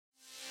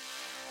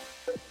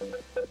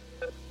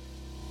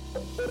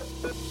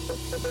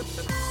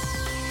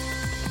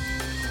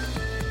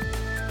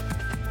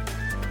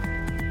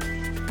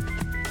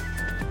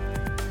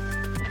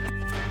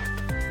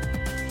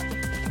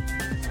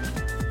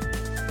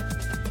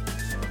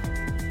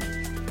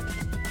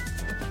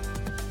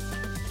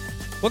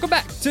Welcome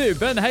back to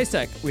Burn the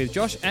Haystack with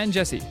Josh and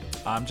Jesse.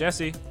 I'm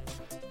Jesse.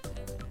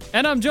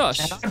 And I'm Josh.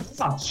 And I'm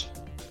Josh.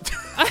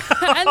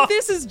 And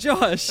this is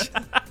Josh.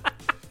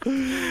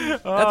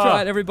 That's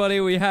right, everybody.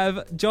 We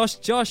have Josh,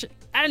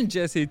 and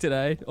Jesse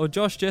today. Or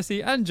Josh,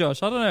 Jesse, and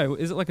Josh. I don't know.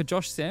 Is it like a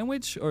Josh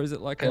sandwich? Or is it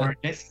like Or a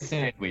Jesse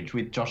sandwich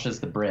with Josh as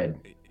the bread.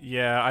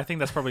 Yeah, I think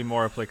that's probably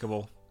more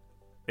applicable.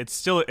 It's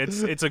still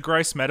it's a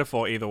gross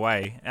metaphor either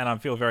way, and I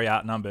feel very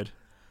outnumbered.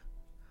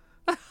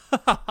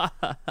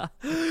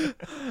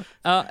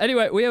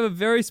 Anyway, we have a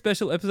very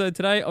special episode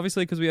today,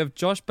 obviously, because we have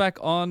Josh back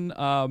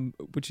on,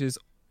 which is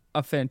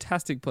a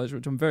fantastic pleasure,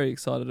 which I'm very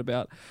excited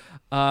about.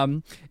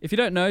 If you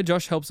don't know,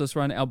 Josh helps us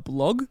run our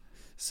blog,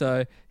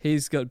 so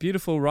he's got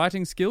beautiful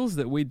writing skills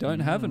that we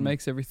don't have and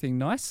makes everything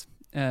nice,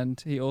 and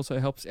he also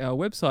helps our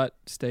website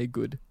stay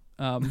good.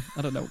 I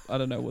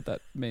don't know what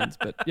that means,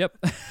 but yep.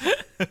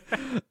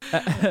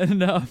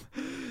 And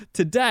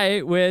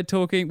today we're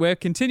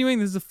continuing.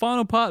 This is the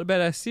final part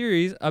about our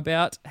series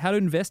about how to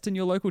invest in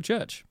your local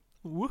church.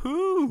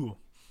 Woohoo!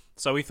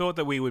 So we thought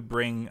that we would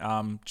bring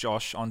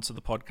Josh onto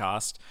the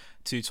podcast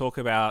to talk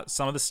about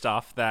some of the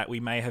stuff that we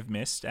may have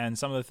missed and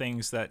some of the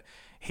things that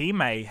he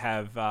may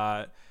have,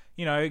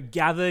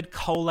 gathered,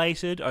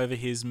 collated over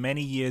his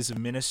many years of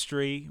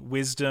ministry,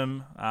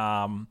 wisdom.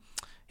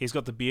 He's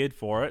got the beard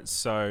for it,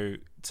 so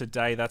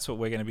today that's what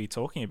we're going to be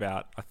talking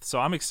about. So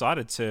I'm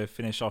excited to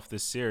finish off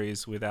this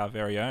series with our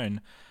very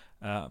own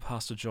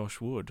Pastor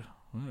Josh Wood.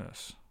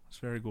 Yes, it's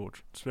very good.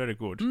 It's very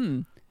good.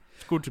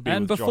 It's good to be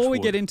and with Josh Wood. And before we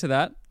get into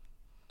that,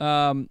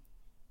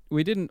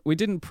 we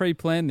didn't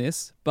pre-plan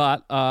this,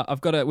 but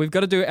we've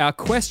got to do our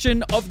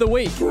question of the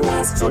week.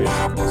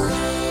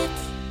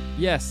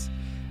 Yes,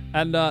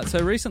 and so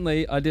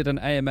recently I did an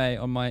AMA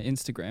on my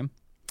Instagram.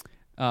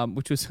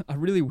 Which was a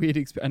really weird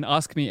experience. And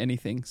Ask Me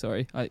Anything,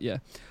 sorry. I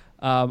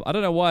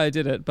don't know why I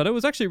did it, but it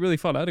was actually really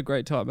fun. I had a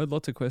great time. I had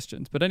lots of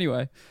questions. But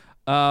anyway,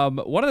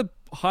 one of the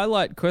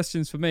highlight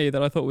questions for me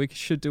that I thought we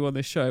should do on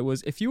this show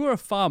was, if you were a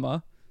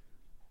farmer,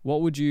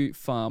 what would you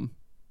farm?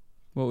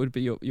 What would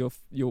be your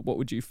what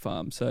would you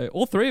farm? So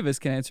all three of us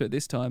can answer it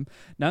this time.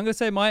 Now I'm going to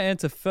say my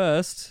answer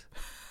first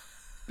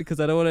because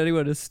I don't want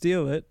anyone to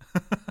steal it.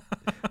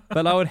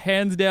 But I would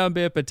hands down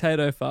be a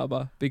potato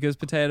farmer because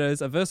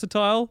potatoes are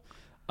versatile.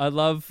 I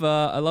love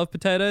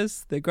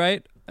potatoes. They're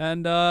great.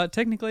 And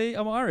technically,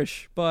 I'm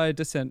Irish by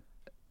descent.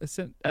 I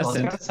was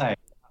going to say,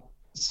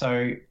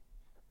 so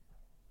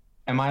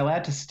am I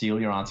allowed to steal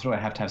your answer, or do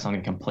I have to have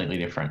something completely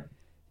different?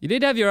 You need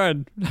to have your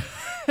own.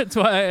 That's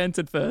why I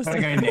answered first.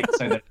 I'm going to go next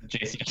so that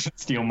Jesse doesn't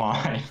steal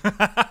mine.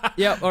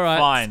 Yep, all right.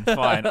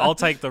 Fine. I'll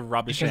take the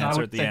rubbish Because answer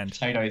I would at the say end.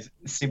 potatoes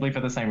simply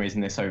for the same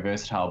reason they're so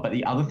versatile. But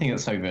the other thing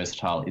that's so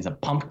versatile is a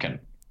pumpkin.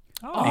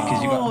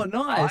 Because you've got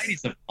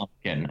varieties of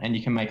pumpkin, and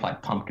you can make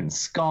like pumpkin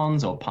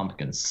scones or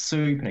pumpkin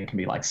soup, and it can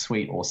be like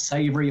sweet or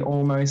savory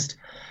almost.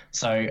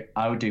 So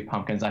I would do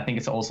pumpkins. I think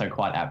it's also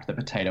quite apt that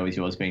potato is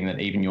yours, being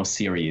that even your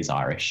Siri is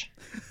Irish.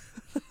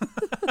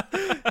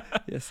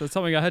 Yes, that's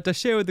something I had to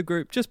share with the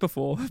group just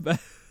before.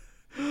 But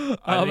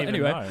I didn't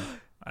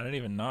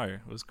even know.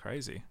 It was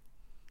crazy.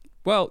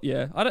 Well,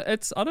 yeah, I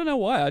don't know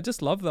why. I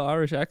just love the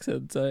Irish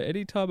accent. So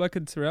anytime I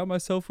can surround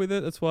myself with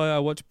it, that's why I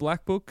watch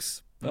Black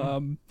Books.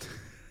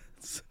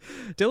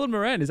 Dylan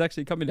Moran is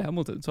actually coming to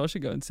Hamilton, so I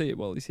should go and see it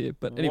while he's here.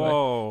 But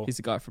anyway, He's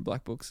the guy from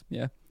Black Books.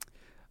 Yeah.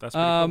 That's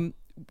pretty cool.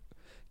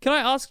 Can I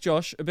ask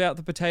Josh about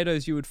the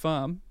potatoes you would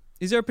farm?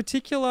 Is there a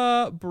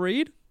particular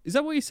breed? Is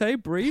that what you say?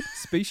 Breed?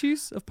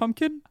 Species of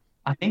pumpkin?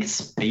 I think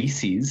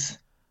species.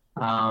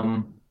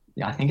 I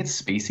think it's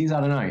species.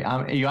 I don't know.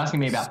 Are you asking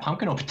me about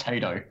pumpkin or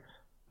potato?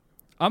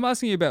 I'm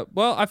asking you about,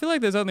 well, I feel like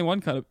there's only one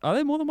kind of, are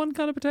there more than one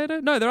kind of potato?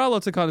 No, there are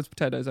lots of kinds of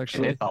potatoes,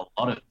 actually. There's a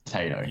lot of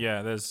potato.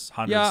 Yeah, there's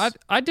hundreds. Yeah,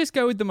 I'd just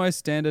go with the most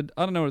standard,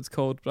 I don't know what it's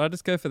called, but I'd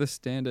just go for the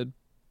standard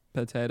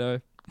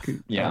potato.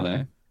 Yeah. I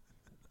don't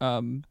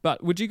know.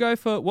 But would you go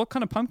for, what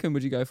kind of pumpkin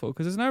would you go for?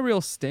 Because there's no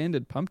real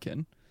standard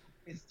pumpkin.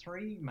 There's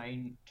three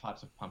main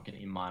types of pumpkin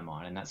in my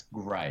mind, and that's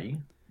grey.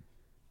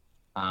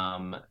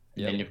 Then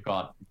you've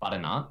got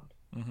butternut,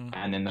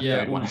 and then the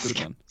third one is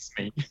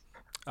me.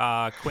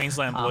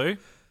 Queensland blue.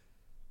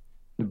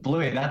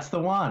 Blue, that's the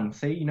one.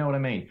 See, you know what I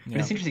mean.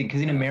 But it's interesting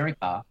because in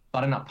America,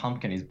 butternut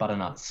pumpkin is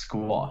butternut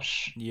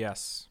squash.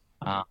 Yes.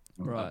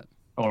 Right.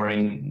 Or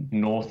in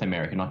North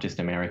America, not just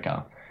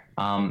America.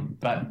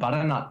 But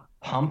butternut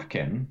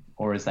pumpkin,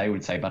 or as they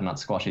would say, butternut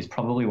squash, is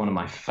probably one of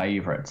my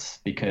favorites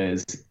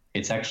because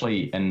it's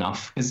actually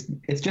enough. Because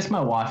it's just my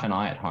wife and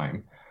I at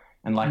home.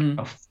 And like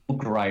a full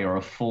grey or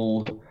a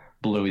full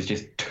blue is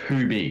just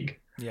too big.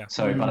 Yeah.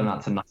 So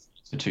butternuts are nice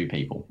for two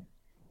people.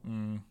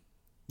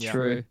 Yeah.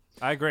 True.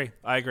 I agree.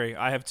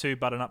 I have 2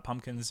 butternut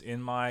pumpkins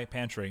in my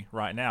pantry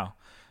right now.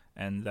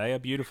 and they are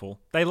beautiful.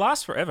 They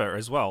last forever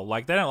as well.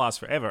 Like, they don't last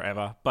forever,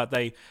 ever, but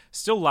they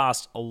still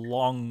last a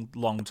long,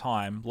 long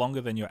time,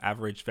 longer than your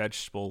average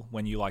vegetable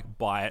when you, like,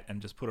 buy it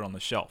and just put it on the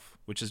shelf,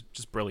 which is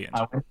just brilliant.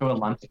 I went to a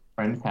lunch at a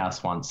friend's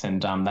house once,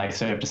 and they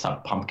served us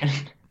up pumpkin.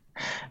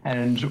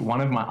 And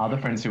one of my other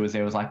friends who was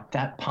there was like,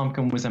 "That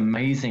pumpkin was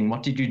amazing.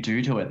 What did you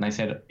do to it?" And they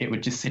said it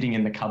was just sitting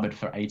in the cupboard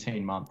for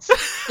 18 months.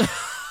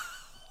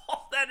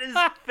 Oh, that is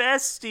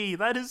festy.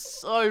 That is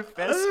so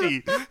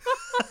festy.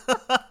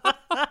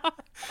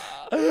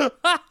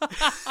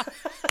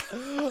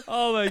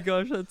 Oh my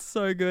gosh, that's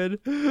so good.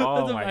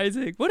 Oh That's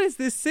amazing. What is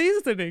this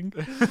seasoning?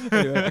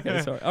 Anyway,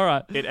 okay, sorry. All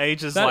right. It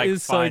ages That like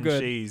is so fine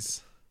good.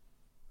 cheese.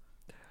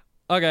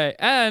 Okay,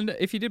 and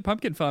if you did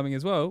pumpkin farming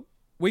as well,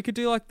 we could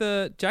do like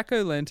the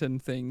jack-o'-lantern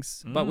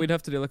things, but we'd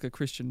have to do like a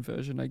Christian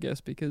version, I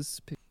guess,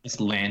 because Just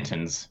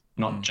lanterns,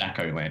 not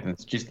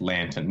jack-o'-lanterns, just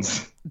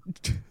lanterns.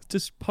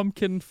 just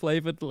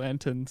pumpkin-flavored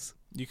lanterns.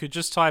 You could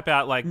just type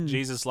out like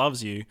Jesus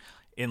loves you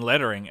in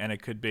lettering, and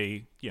it could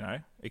be,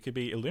 it could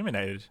be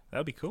illuminated. That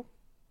would be cool.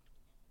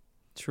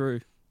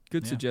 True.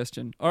 Good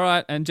suggestion. All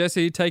right, and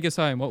Jesse, take us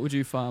home. What would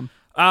you farm?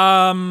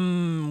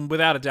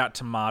 Without a doubt,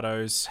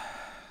 tomatoes.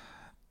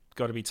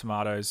 Got to be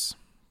tomatoes.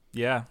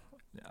 Yeah,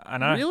 I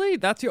know. Really?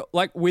 That's your,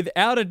 like,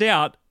 without a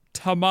doubt,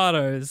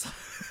 tomatoes.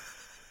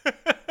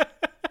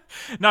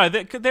 No,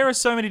 there are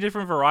so many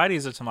different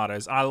varieties of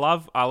tomatoes. I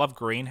love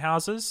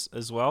greenhouses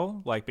as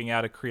well, like being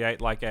able to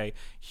create like a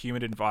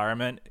humid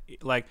environment.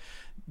 Like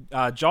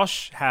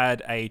Josh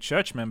had a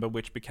church member,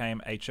 which became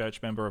a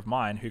church member of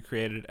mine, who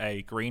created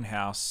a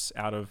greenhouse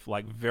out of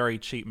like very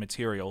cheap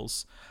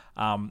materials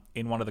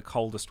in one of the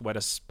coldest,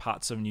 wettest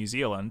parts of New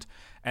Zealand.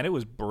 And it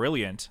was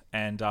brilliant.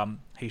 And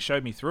he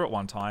showed me through it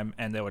one time,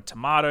 and there were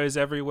tomatoes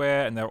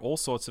everywhere, and there were all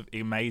sorts of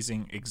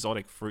amazing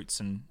exotic fruits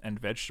and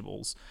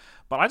vegetables.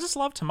 But I just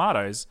love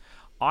tomatoes.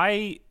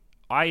 I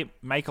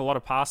make a lot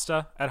of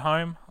pasta at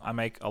home. I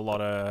make a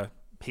lot of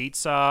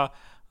pizza.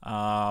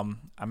 I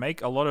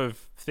make a lot of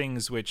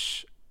things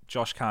which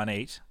Josh can't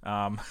eat.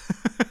 Josh,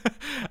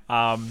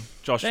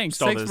 Thanks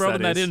Stodders, for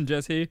rubbing that is. in,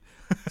 Jesse.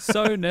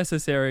 So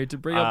necessary to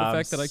bring up the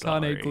fact that I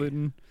can't eat sorry.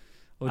 gluten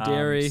or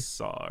dairy.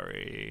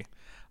 Sorry.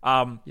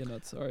 You're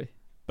not sorry.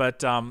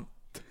 But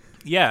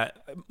yeah,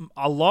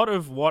 a lot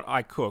of what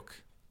I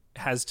cook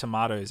has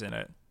tomatoes in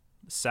it.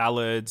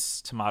 Salads,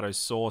 tomato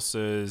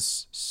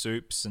sauces,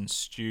 soups and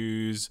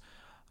stews.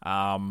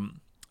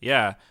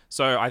 Yeah,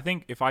 so I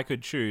think if I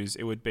could choose,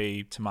 it would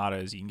be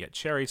tomatoes. You can get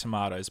cherry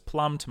tomatoes,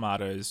 plum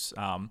tomatoes,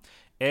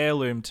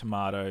 heirloom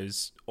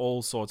tomatoes,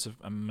 all sorts of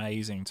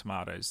amazing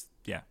tomatoes.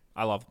 Yeah,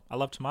 I love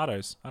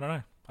tomatoes. I don't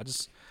know.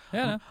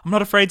 I'm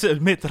not afraid to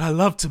admit that I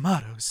love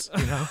tomatoes,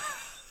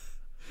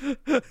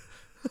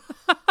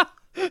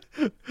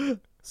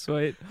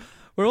 Sweet.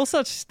 We're all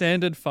such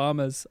standard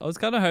farmers. I was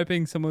kind of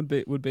hoping someone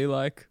would be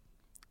like,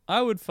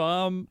 I would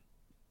farm.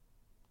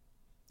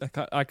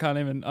 I can't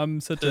even.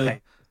 I'm such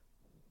a.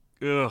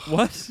 Ugh.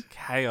 What?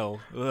 Kale.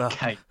 Ugh.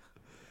 Okay.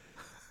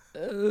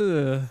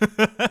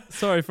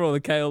 Sorry for all the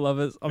kale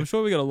lovers. I'm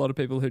sure we got a lot of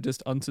people who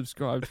just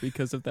unsubscribed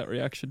because of that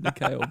reaction to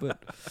kale.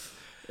 But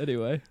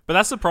anyway. But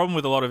that's the problem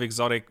with a lot of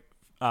exotic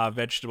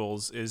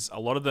vegetables, is a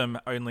lot of them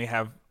only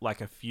have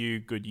like a few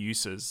good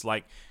uses.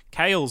 Like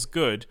kale's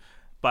good,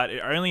 but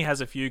it only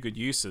has a few good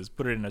uses.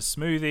 Put it in a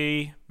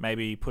smoothie,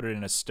 maybe put it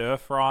in a stir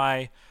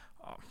fry,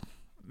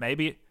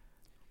 maybe.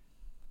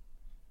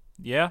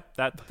 Yeah,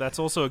 that's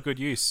also a good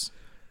use.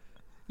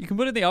 You can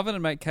put it in the oven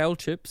and make kale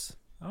chips.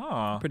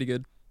 Oh, Pretty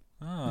good.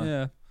 oh.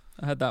 Yeah,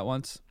 I had that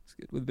once. It's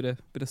good with a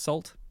bit of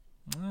salt.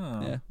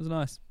 Oh. Yeah, it was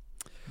nice.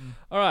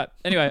 All right.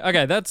 Anyway,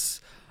 okay, that's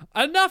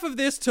enough of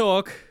this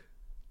talk.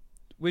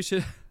 We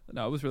should.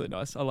 No, it was really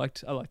nice. I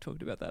liked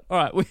talking about that. All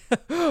right,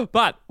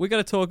 but we got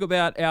to talk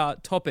about our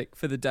topic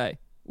for the day.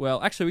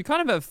 Well, actually, we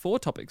kind of have 4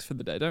 topics for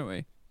the day, don't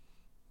we?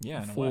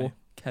 Yeah, in a 4 way.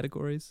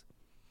 categories.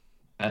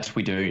 That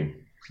we do.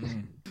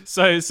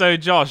 So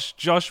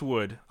Josh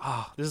Wood.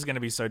 Oh, this is going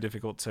to be so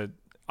difficult to.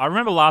 I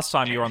remember last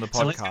time you were on the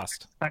So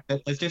podcast.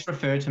 let's just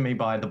refer to me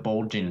by the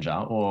bald ginger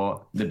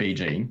or the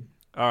BG.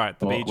 All right,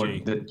 the Or-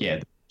 BG. the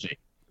BG.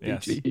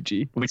 Yes.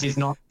 BG. Which is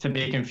not to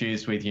be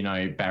confused with,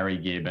 Barry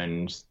Gibb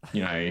and,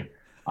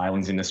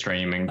 Islands in the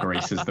Stream and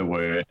Grease is the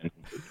Word and,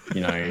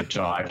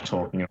 Jive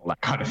talking and all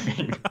that kind of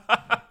thing.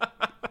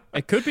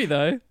 It could be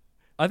though.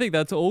 I think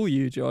that's all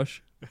you,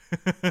 Josh.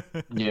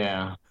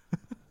 Yeah.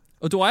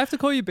 Or do I have to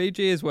call you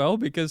BG as well?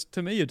 Because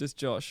to me, you're just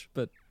Josh.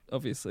 But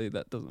obviously,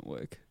 that doesn't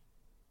work.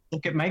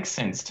 Look, it makes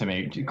sense to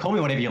me. Call me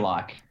whatever you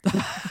like.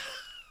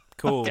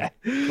 Cool. Okay.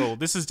 Cool.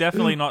 This is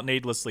definitely not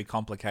needlessly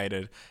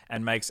complicated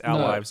and makes our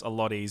No. lives a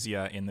lot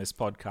easier in this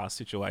podcast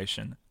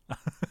situation.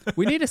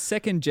 We need a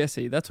second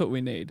Jesse. That's what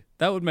we need.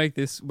 That would make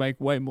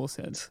way more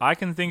sense. I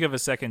can think of a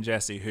second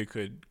Jesse who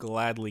could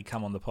gladly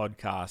come on the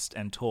podcast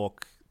and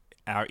talk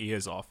our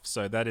ears off.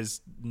 So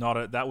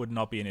that would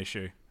not be an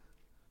issue.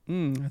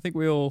 I think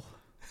we all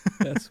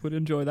would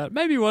enjoy that.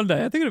 Maybe one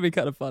day. I think it'd be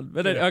kind of fun.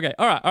 But Yeah. okay.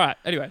 All right.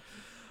 Anyway.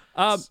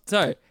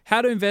 So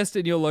how to invest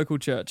in your local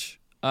church.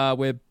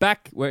 We're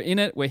back. We're in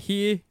it. We're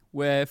here.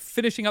 We're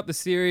finishing up the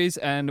series,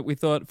 and we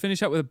thought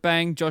finish up with a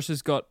bang. Josh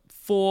has got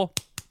 4,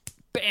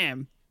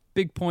 bam,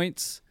 big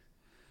points,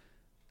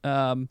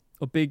 or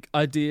big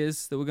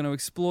ideas that we're going to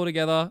explore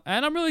together,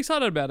 and I'm really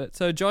excited about it.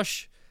 So,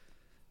 Josh,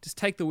 just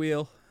take the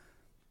wheel.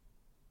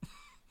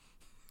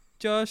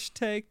 Josh,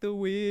 take the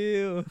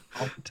wheel.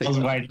 I was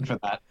waiting for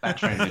that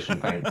transition.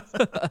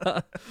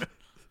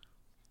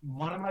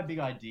 One of my big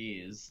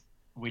ideas,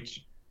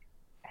 which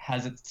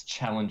has its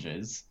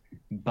challenges,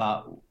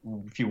 but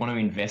if you want to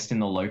invest in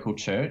the local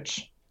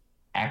church,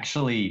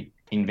 actually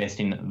invest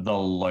in the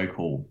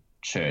local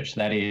church.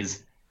 That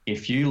is,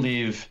 if you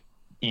live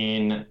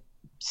in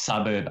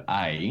suburb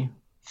A,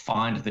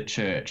 find the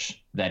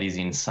church that is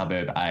in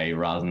suburb A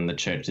rather than the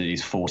church that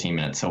is 40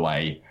 minutes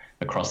away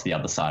across the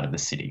other side of the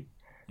city.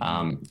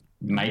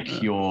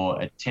 Make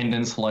your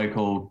attendance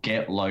local,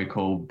 get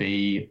local,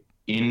 be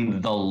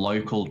in the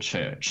local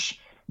church.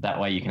 That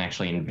way you can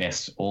actually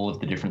invest all of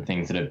the different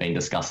things that have been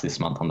discussed this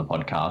month on the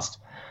podcast.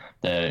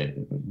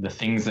 The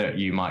things that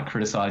you might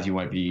criticize, you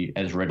won't be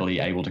as readily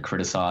able to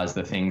criticize.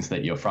 The things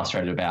that you're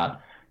frustrated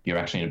about, you're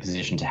actually in a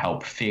position to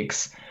help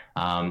fix.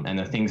 And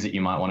the things that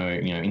you might want to,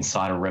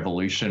 incite a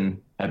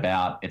revolution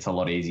about, it's a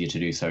lot easier to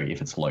do so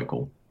if it's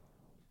local.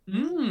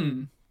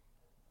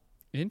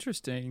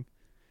 Interesting.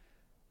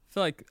 I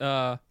feel like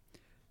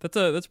that's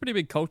a pretty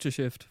big culture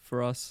shift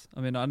for us.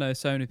 I mean, I know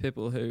so many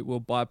people who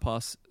will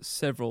bypass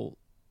several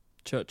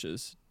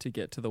churches to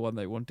get to the one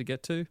they want to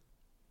get to.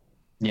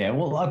 Yeah,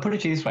 well, I'll put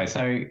it to you this way.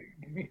 So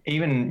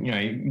even,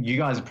 you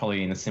guys are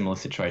probably in a similar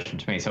situation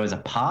to me. So as a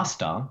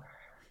pastor,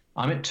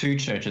 I'm at 2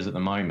 churches at the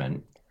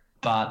moment,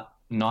 but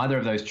neither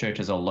of those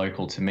churches are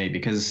local to me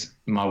because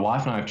my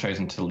wife and I have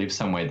chosen to live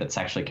somewhere that's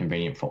actually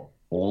convenient for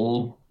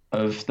all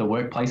of the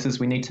workplaces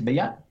we need to be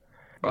at.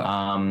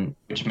 Right.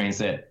 Which means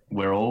that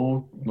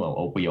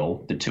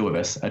the 2 of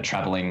us are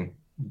traveling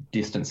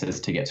distances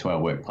to get to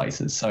our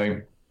workplaces. So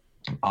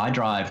I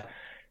drive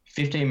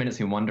 15 minutes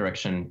in one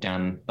direction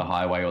down the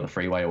highway or the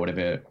freeway or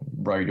whatever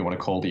road you want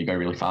to call that you go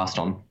really fast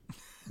on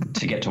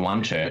to get to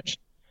one church,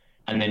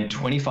 and then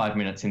 25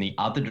 minutes in the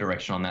other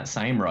direction on that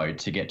same road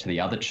to get to the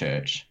other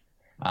church.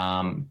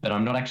 But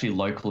I'm not actually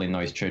local in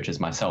those churches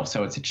myself.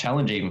 So it's a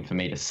challenge even for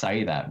me to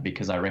say that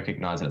because I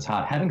recognize that it's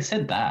hard. Having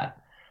said that,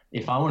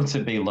 if I wanted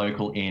to be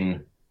local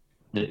in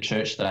the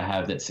church that I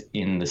have that's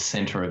in the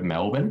centre of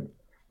Melbourne,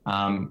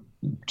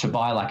 to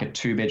buy like a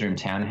 2-bedroom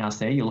townhouse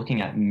there, you're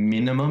looking at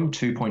minimum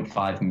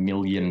 $2.5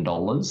 million.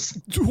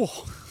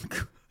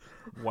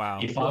 Wow.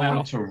 If I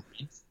wanted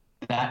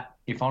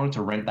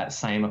to rent that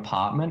same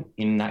apartment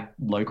in that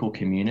local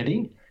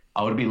community,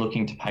 I would be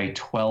looking to pay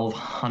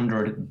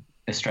 1,200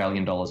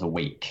 Australian dollars a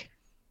week.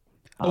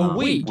 A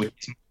week?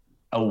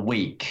 A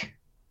week.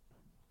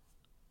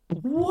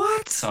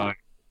 What? So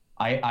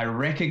I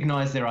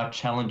recognize there are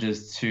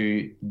challenges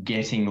to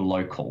getting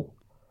local.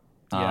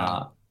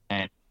 Yeah.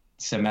 And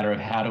it's a matter of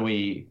how do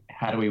we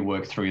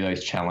work through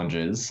those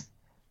challenges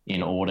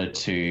in order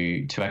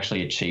to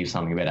actually achieve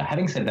something better.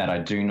 Having said that, I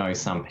do know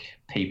some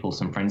people,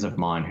 some friends of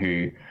mine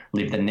who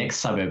live the next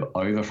suburb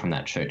over from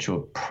that church who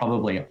are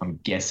probably, I'm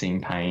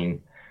guessing,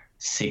 paying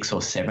 $600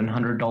 or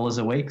 $700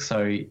 a week.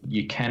 So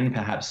you can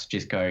perhaps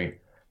just go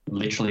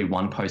literally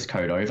one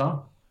postcode over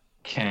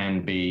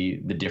can be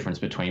the difference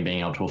between being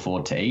able to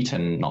afford to eat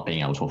and not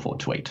being able to afford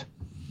to eat.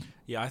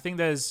 Yeah, I think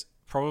there's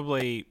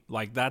probably,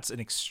 that's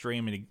an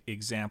extreme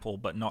example,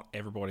 but not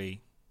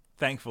everybody,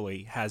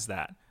 thankfully, has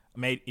that.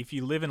 If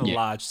you live in a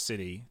large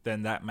city,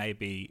 then that may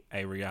be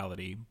a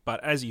reality.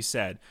 But as you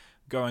said,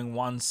 going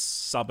one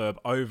suburb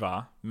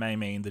over may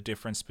mean the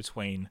difference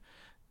between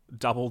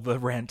double the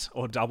rent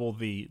or double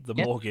the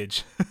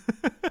mortgage.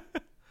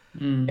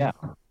 Yeah.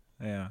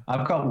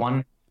 I've got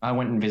one. I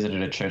went and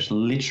visited a church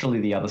literally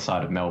the other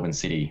side of Melbourne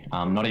City,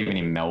 not even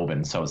in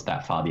Melbourne, so it's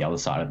that far the other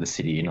side of the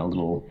city in a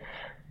little,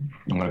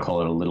 I'm going to call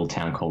it a little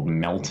town called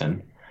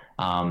Melton.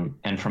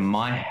 And from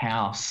my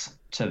house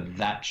to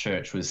that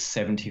church was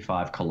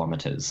 75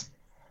 kilometres.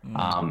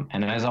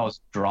 And as I was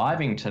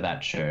driving to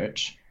that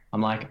church,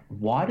 I'm like,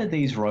 why do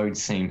these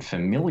roads seem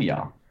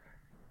familiar?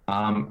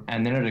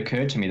 And then it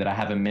occurred to me that I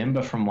have a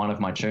member from one of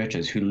my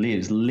churches who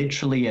lives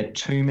literally a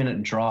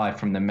 2-minute drive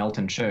from the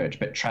Melton church,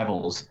 but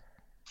travels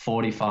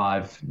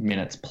 45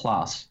 minutes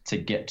plus to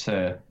get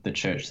to the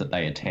church that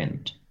they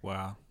attend.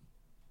 Wow.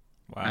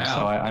 So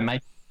I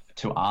make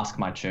to ask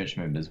my church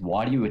members,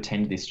 why do you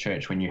attend this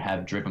church when you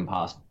have driven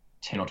past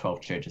 10 or 12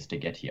 churches to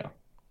get here?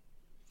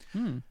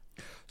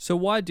 So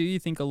why do you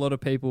think a lot of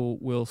people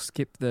will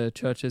skip the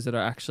churches that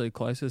are actually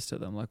closest to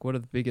them? Like, what are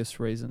the biggest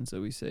reasons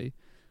that we see?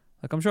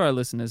 Like, I'm sure our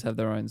listeners have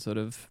their own sort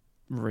of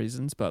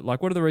reasons, but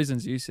what are the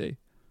reasons you see?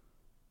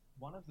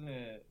 One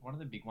of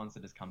the big ones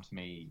that has come to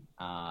me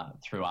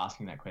through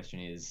asking that question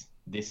is,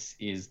 this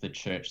is the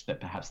church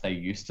that perhaps they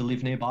used to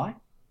live nearby,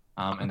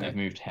 and they've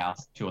moved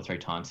house 2 or 3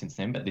 times since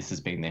then, but this has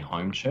been their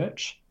home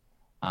church.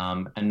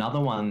 Another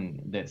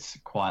one that's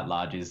quite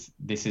large is,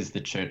 this is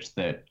the church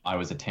that I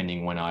was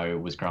attending when I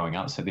was growing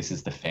up, so this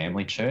is the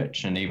family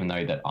church, and even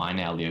though that I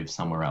now live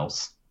somewhere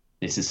else,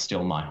 this is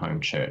still my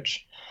home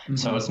church.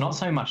 So it's not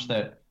so much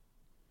that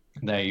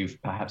they've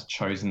perhaps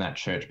chosen that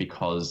church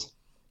because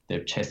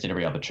they've tested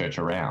every other church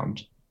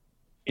around.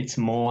 It's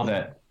more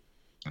that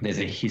there's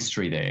a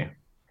history there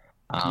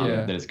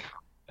that is.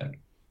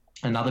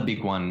 Another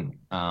big one,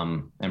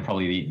 and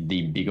probably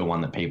the bigger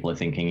one that people are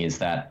thinking, is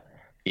that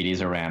it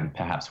is around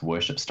perhaps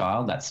worship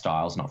style. That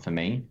style's not for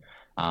me.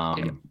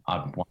 I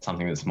want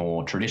something that's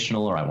more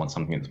traditional, or I want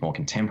something that's more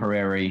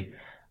contemporary.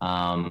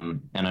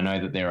 And I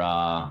know that there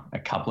are a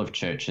couple of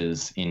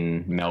churches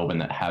in Melbourne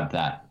that have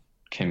that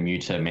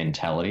commuter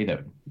mentality,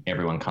 that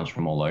everyone comes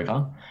from all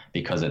over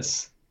because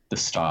it's the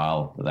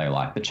style that they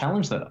like. The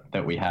challenge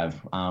that we have,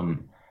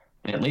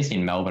 at least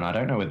in Melbourne, I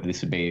don't know whether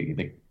this would be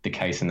the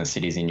case in the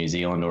cities in New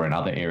Zealand or in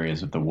other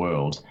areas of the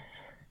world.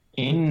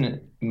 One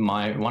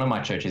of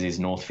my churches is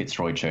North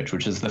Fitzroy Church,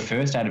 which is the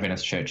first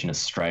Adventist church in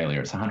Australia.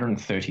 It's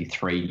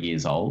 133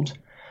 years old.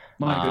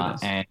 My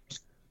goodness.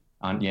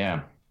 And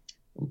yeah,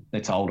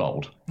 it's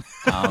old.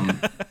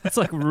 It's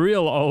like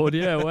real old.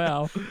 Yeah,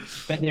 wow.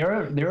 But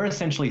there are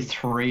essentially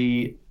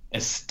 3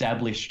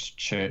 established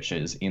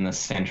churches in the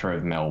centre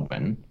of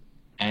Melbourne,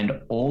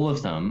 and all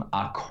of them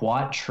are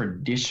quite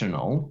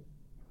traditional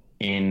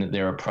in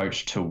their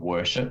approach to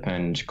worship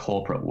and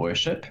corporate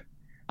worship,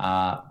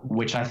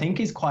 which I think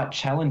is quite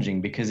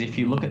challenging, because if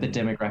you look at the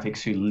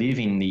demographics who live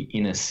in the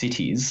inner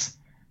cities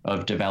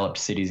of developed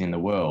cities in the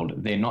world,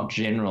 they're not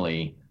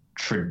generally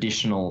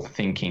traditional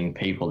thinking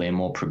people. They're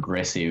more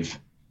progressive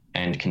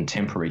and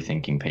contemporary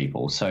thinking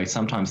people. So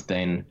sometimes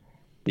then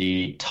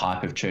the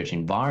type of church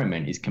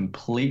environment is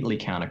completely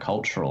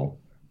countercultural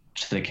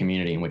to the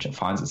community in which it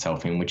finds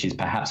itself in, which is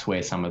perhaps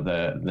where some of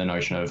the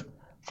notion of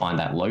find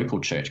that local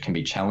church can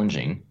be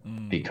challenging,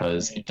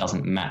 because it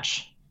doesn't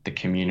match the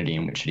community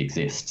in which it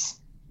exists.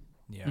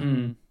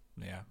 Yeah.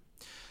 Yeah.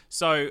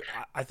 So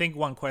I think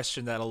one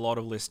question that a lot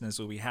of listeners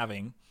will be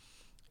having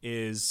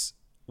is,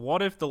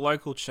 what if the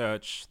local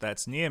church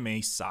that's near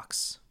me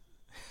sucks?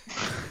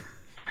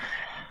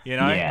 You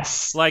know,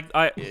 yes. Like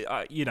I,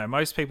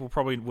 most people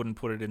probably wouldn't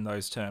put it in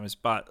those terms,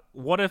 but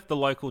what if the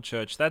local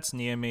church that's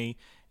near me,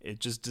 it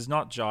just does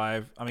not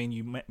jive? I mean,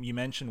 you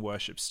mentioned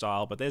worship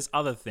style, but there's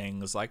other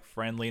things like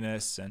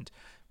friendliness and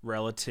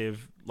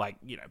relative, like,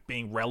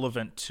 being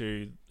relevant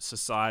to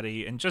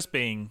society and just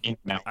being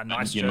a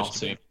nice you're church. Not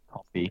serving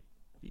coffee.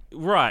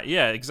 Right?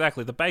 Yeah,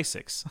 exactly. The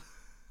basics.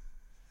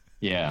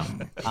 Yeah.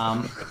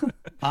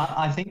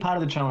 I think part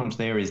of the challenge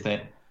there is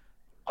that,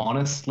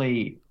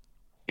 honestly,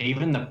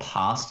 even the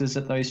pastors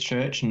at those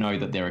churches know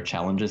that there are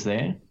challenges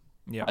there.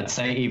 Yeah. I'd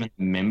say even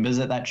members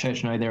at that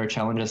church know there are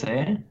challenges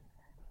there.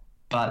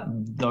 But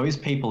those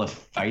people are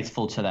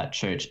faithful to that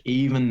church,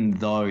 even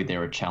though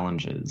there are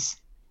challenges.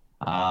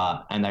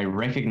 And they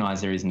recognize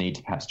there is need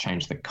to perhaps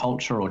change the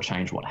culture or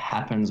change what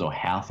happens or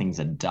how things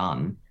are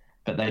done.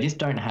 But they just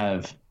don't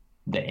have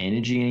the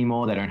energy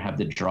anymore. They don't have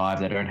the drive.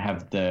 They don't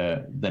have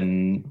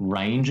the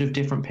range of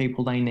different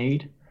people they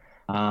need.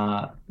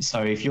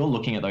 So if you're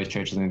looking at those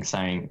churches and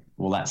saying,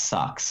 well, that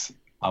sucks,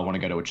 I want to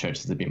go to a church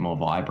that's a bit more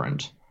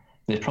vibrant,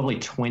 there's probably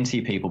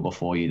 20 people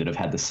before you that have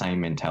had the same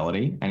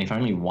mentality. And if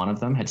only one of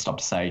them had stopped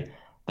to say,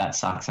 that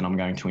sucks, and I'm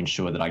going to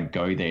ensure that I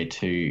go there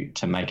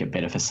to make it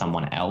better for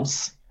someone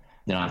else,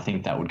 then I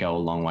think that would go a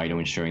long way to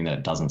ensuring that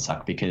it doesn't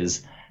suck,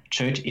 because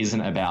church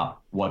isn't about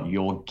what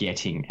you're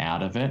getting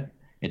out of it.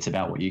 It's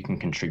about what you can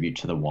contribute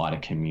to the wider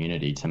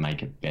community to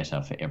make it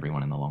better for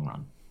everyone in the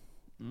long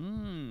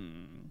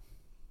run.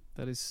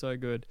 That is so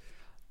good.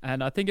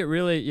 And I think it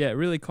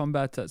really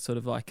combats that sort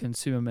of like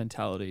consumer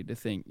mentality to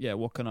think,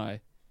 what can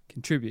I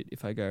contribute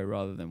if I go,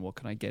 rather than what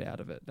can I get out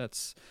of it.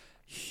 That's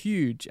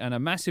huge and a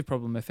massive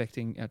problem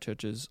affecting our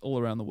churches all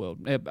around the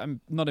world.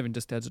 Not even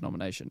just our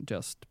denomination,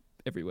 just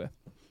everywhere.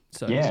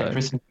 So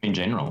Christian in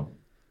general.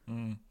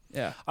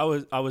 Yeah. I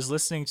was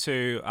listening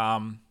to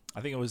I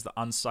think it was the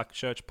Unstuck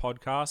Church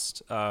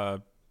podcast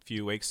a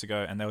few weeks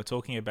ago, and they were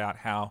talking about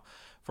how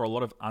for a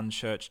lot of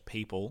unchurched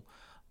people,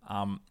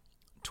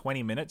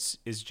 20 minutes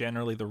is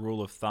generally the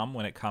rule of thumb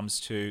when it comes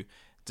to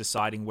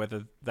deciding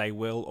whether they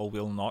will or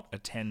will not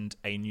attend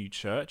a new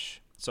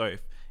church. So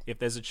if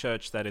there's a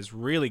church that is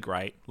really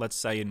great, let's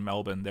say in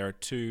Melbourne, there are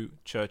 2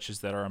 churches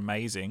that are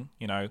amazing.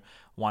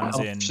 One's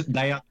in...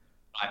 They are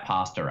my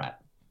pastor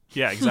at.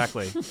 Yeah,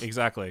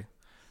 exactly.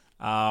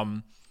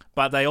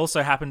 But they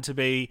also happen to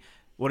be,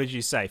 what did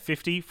you say,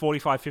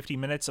 50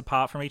 minutes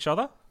apart from each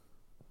other?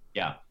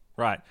 Yeah.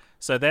 Right.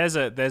 So there's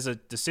a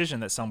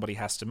decision that somebody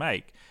has to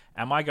make.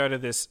 Am I going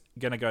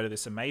to go to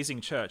this amazing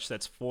church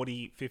that's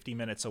 50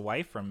 minutes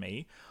away from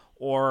me,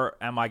 or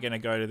am I going to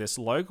go to this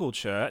local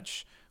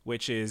church,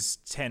 which is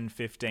 10,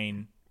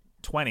 15,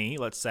 20,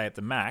 let's say at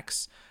the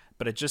max,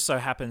 but it just so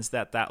happens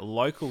that that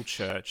local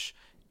church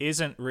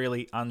isn't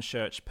really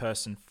unchurched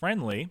person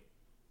friendly?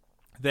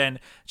 Then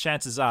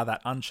chances are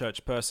that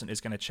unchurched person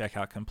is going to check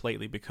out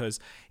completely, because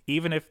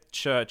even if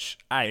church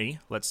A,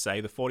 let's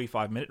say the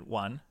 45-minute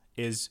one,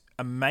 is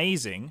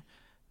amazing,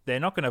 they're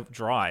not going to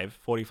drive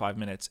 45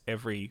 minutes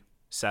every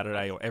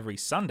Saturday or every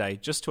Sunday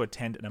just to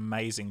attend an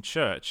amazing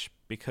church,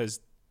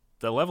 because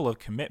the level of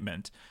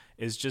commitment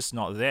is just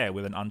not there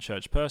with an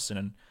unchurched person.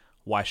 And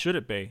why should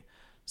it be?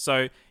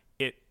 So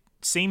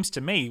seems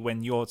to me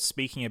when you're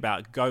speaking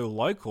about go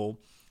local,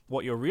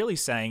 what you're really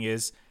saying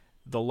is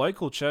the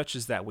local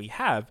churches that we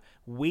have,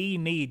 we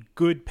need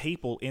good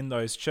people in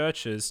those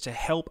churches to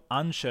help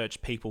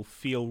unchurched people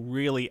feel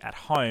really at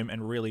home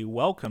and really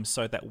welcome,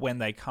 so that when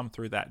they come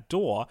through that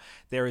door,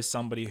 there is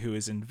somebody who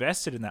is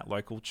invested in that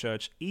local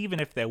church, even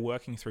if they're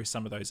working through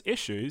some of those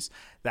issues,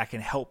 that can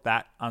help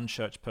that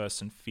unchurched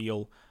person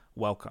feel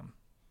welcome,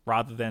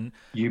 rather than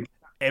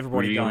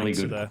everybody really going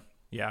to the...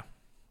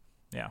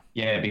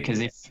 Yeah,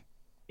 because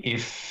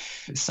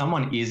if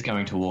someone is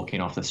going to walk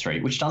in off the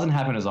street, which doesn't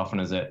happen as often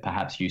as it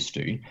perhaps used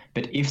to,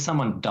 but if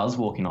someone does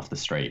walk in off the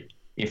street,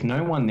 if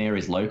no one there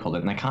is local,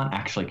 then they can't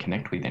actually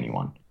connect with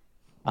anyone,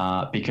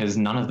 because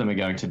none of them are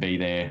going to be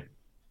there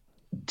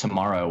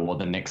tomorrow or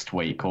the next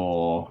week,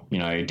 or, you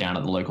know, down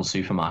at the local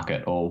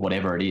supermarket or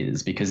whatever it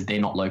is, because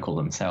they're not local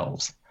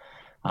themselves.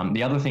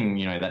 The other thing,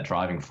 you know, that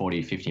driving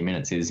 40, 50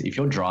 minutes is, if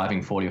you're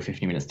driving 40 or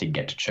 50 minutes to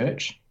get to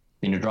church,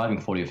 then you're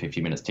driving 40 or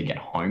 50 minutes to get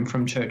home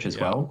from church as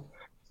well.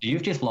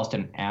 You've just lost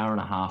an hour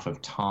and a half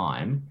of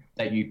time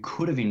that you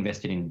could have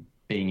invested in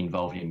being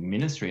involved in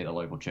ministry at the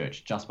local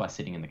church just by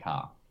sitting in the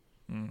car.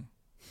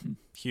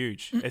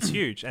 Huge. It's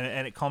huge.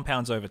 And it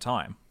compounds over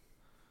time.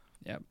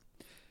 Yeah.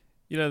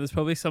 You know, there's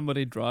probably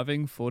somebody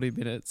driving 40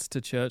 minutes to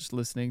church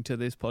listening to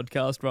this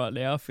podcast right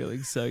now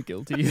feeling so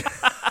guilty.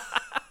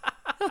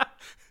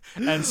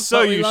 And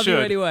so you love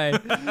should. You anyway.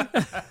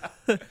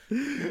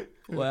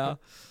 Wow.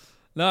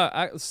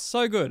 No,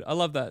 so good. I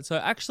love that. So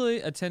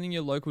actually attending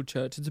your local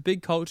church, it's a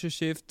big culture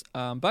shift,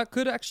 but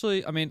could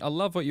actually, I mean, I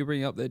love what you're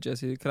bringing up there,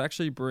 Jesse. It could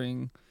actually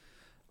bring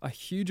a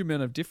huge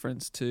amount of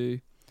difference to,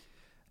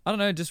 I don't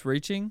know, just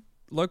reaching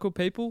local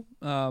people.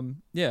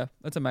 Yeah,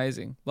 that's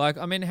amazing. Like,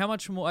 I mean, how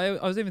much more, I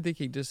was even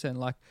thinking just then,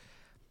 like,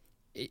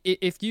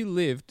 if you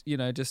lived, you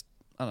know, just,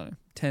 I don't know,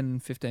 10,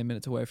 15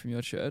 minutes away from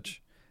your church,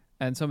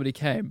 and somebody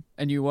came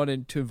and you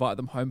wanted to invite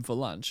them home for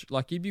lunch,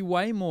 like, you'd be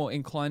way more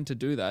inclined to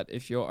do that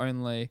if you're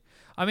only...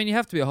 I mean, you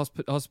have to be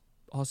a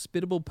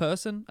hospitable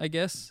person, I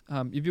guess.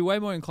 You'd be way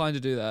more inclined to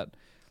do that.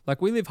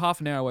 Like, we live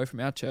half an hour away from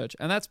our church,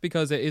 and that's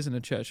because there isn't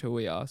a church where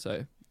we are.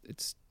 So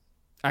it's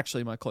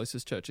actually my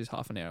closest church is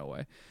half an hour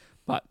away.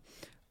 But,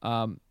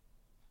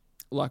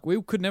 like, we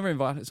could never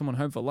invite someone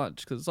home for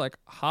lunch because it's like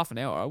half an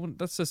hour.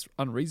 That's just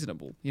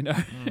unreasonable, you know,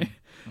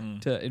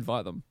 to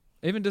invite them.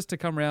 Even just to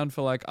come around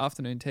for like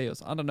afternoon tea or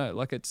something. I don't know.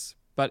 Like, it's,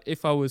 but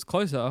if I was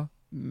closer,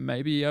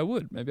 maybe I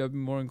would. Maybe I'd be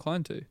more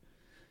inclined to.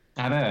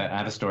 I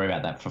have a story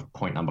about that for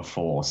point number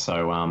 4.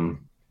 So,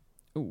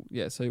 oh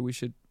yeah. So we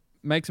should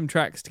make some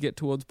tracks to get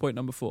towards point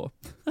number 4.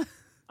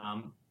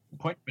 Point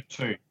number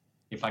 2,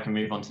 if I can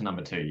move on to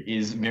number 2,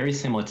 is very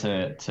similar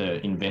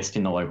to invest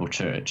in the local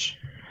church,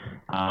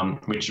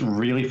 which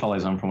really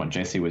follows on from what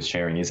Jesse was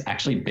sharing, is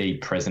actually be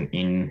present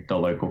in the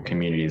local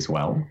community as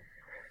well.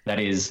 That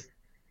is,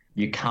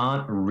 you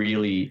can't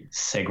really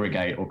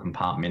segregate or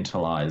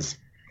compartmentalize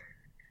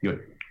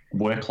your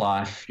work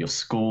life, your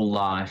school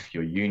life,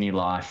 your uni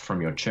life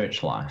from your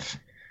church life.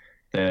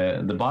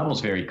 The Bible is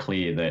very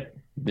clear that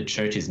the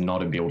church is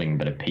not a building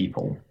but a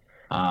people.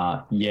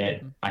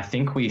 Yet I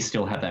think we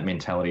still have that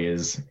mentality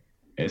as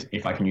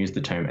if I can use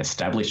the term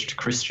established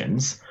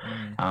Christians.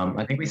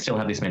 I think we still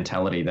have this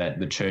mentality that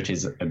the church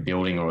is a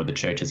building or the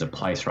church is a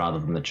place rather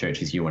than the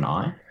church is you and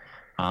I.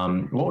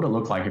 What would it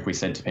look like if we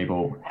said to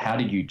people, how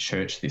did you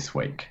church this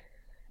week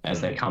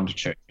as they come to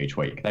church each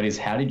week? That is,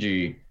 how did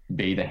you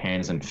be the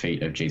hands and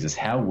feet of Jesus?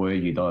 How were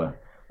you the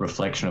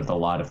reflection of the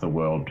light of the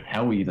world?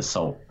 How were you the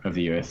salt of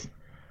the earth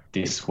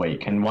this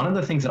week? And one of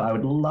the things that I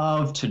would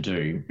love to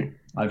do,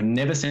 I've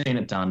never seen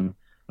it done,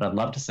 but I'd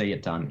love to see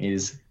it done,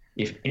 is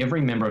if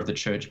every member of the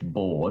church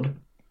board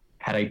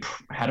had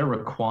a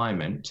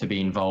requirement to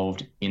be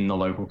involved in the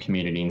local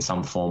community in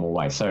some formal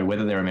way. So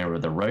whether they're a member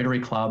of the Rotary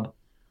Club,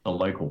 the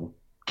local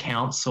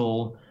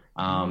council,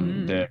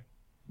 the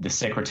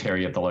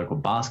secretary of the local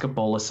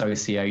basketball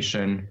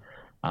association,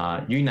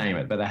 you name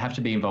it, but they have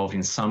to be involved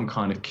in some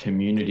kind of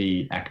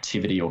community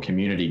activity or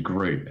community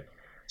group,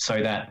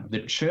 so that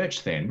the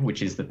church then,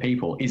 which is the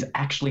people, is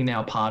actually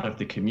now part of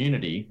the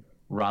community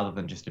rather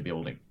than just a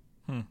building.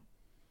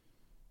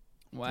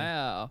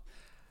 Wow.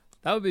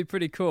 That would be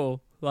pretty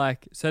cool.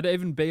 Like, so to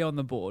even be on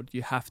the board,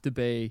 you have to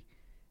be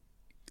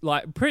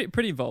like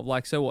pretty involved.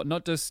 Like, so what?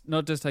 Not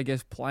just I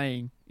guess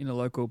playing in a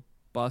local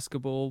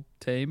basketball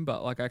team,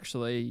 but like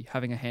actually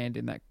having a hand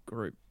in that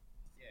group.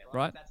 Yeah, like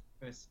right? If that's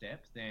the first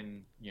step,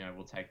 then, you know,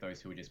 we'll take those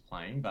who are just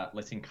playing, but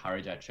let's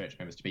encourage our church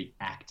members to be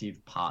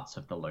active parts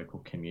of the local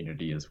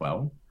community as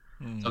well.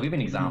 So I'll give you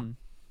an example.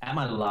 At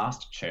my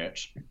last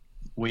church,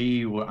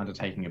 we were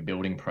undertaking a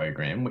building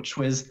program, which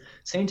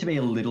seemed to be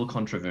a little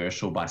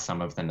controversial by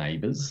some of the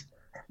neighbours.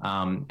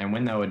 And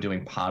when they were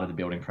doing part of the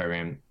building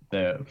program,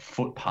 the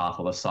footpath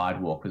or the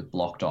sidewalk was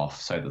blocked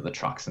off so that the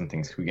trucks and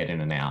things could get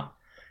in and out.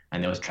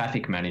 And there was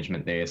traffic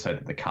management there so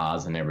that the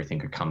cars and everything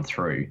could come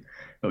through.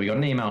 But we got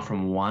an email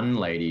from one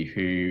lady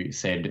who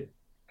said,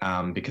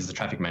 because the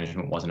traffic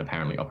management wasn't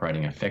apparently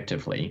operating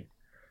effectively,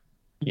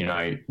 you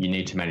know, you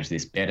need to manage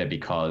this better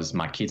because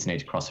my kids need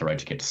to cross the road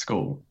to get to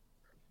school.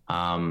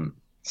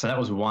 So that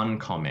was one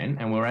comment,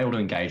 and we were able to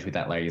engage with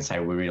that lady and say,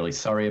 we're really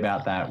sorry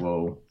about that.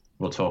 We'll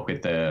talk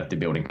with the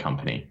building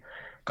company.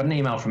 Got an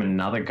email from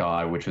another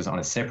guy, which was on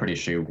a separate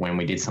issue when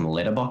we did some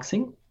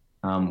letterboxing,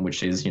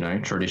 which is,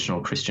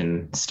 traditional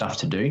Christian stuff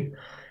to do.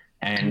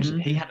 And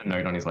he had a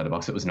note on his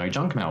letterbox. It was no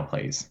junk mail,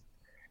 please.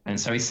 And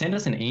so he sent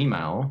us an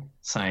email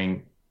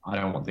saying, I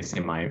don't want this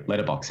in my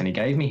letterbox. And he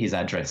gave me his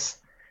address.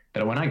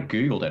 But when I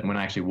Googled it, and when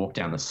I actually walked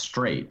down the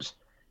street,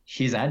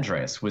 his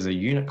address was a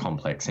unit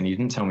complex, and he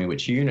didn't tell me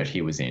which unit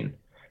he was in.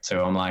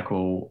 So I'm like,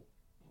 well,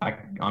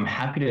 I'm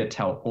happy to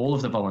tell all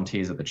of the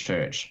volunteers at the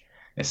church,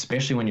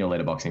 especially when you're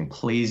letterboxing,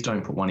 please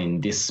don't put one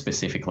in this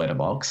specific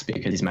letterbox,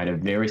 because he's made a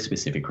very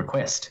specific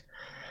request.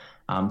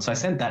 So I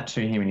sent that to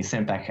him, and he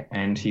sent back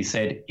and he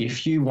said,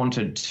 if you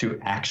wanted to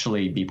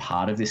actually be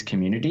part of this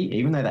community,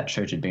 even though that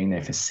church had been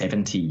there for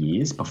 70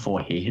 years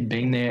before he had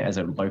been there as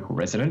a local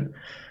resident,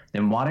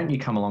 then why don't you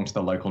come along to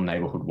the local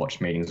neighbourhood watch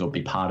meetings or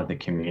be part of the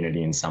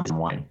community in some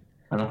way?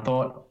 And I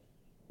thought,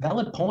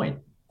 valid point.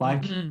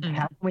 Like,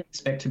 how can we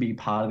expect to be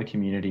part of the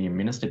community and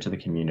minister to the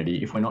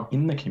community if we're not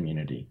in the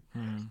community?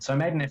 So I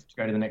made an effort to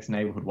go to the next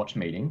neighbourhood watch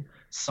meeting,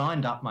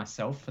 signed up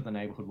myself for the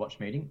neighbourhood watch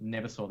meeting,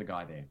 never saw the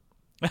guy there.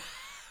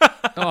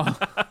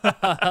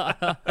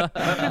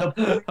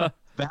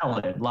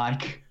 Valid.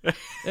 Like,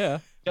 yeah.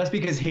 Just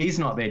because he's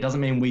not there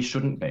doesn't mean we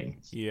shouldn't be.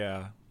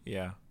 Yeah.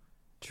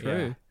 True.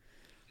 Yeah.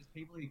 Because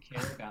people who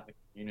care about the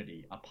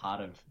community are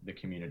part of the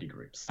community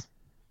groups.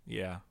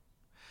 Yeah.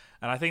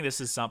 And I think this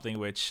is something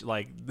which,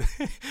 like,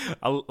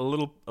 a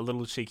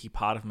little cheeky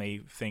part of me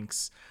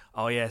thinks,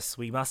 oh yes,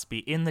 we must be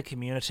in the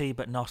community,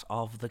 but not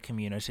of the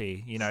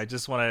community.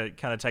 Just want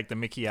to kind of take the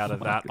mickey out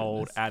of that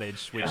old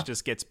adage, which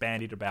just gets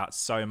bandied about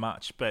so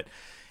much. But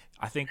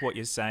I think what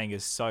you're saying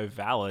is so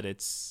valid.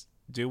 It's,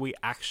 do we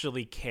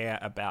actually care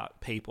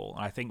about people?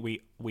 And I think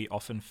we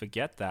often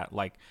forget that.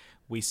 Like,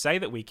 we say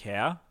that we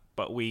care,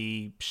 but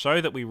we show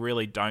that we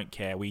really don't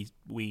care. We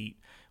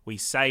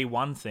say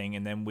one thing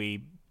and then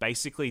we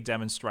basically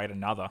demonstrate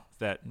another,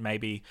 that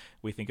maybe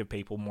we think of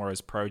people more as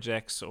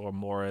projects or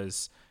more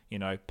as,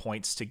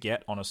 points to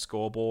get on a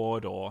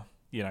scoreboard or,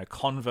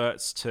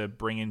 converts to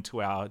bring into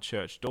our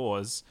church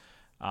doors.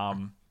 I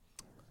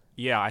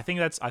think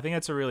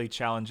that's a really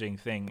challenging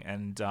thing.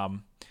 And,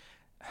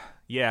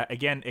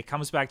 again, it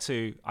comes back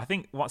to, I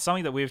think,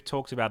 something that we've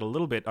talked about a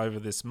little bit over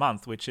this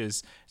month, which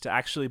is to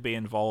actually be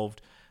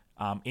involved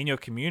in your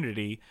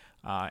community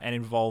and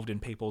involved in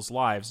people's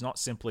lives, not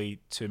simply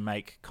to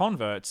make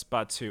converts,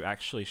 but to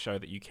actually show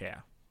that you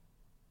care.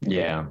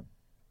 Yeah.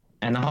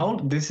 And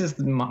this is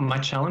my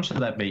challenge to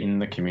that, be in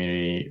the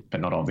community,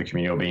 but not of the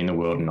community, or be in the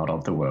world and not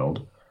of the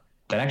world.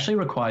 That actually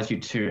requires you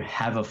to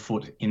have a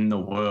foot in the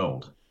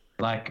world.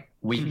 Like,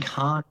 we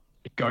can't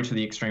go to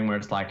the extreme where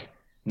it's like,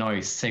 no,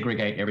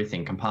 segregate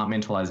everything,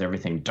 compartmentalize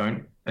everything,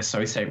 don't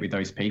associate with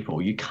those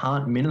people. You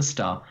can't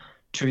minister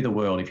to the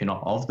world if you're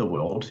not of the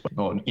world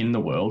or in the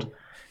world,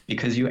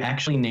 because you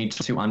actually need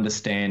to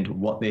understand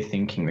what they're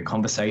thinking, the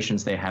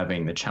conversations they're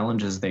having, the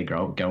challenges they're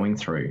going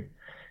through.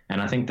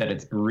 And I think that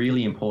it's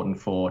really important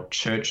for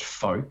church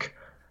folk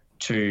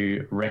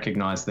to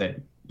recognize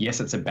that, yes,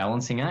 it's a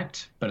balancing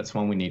act, but it's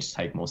one we need to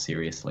take more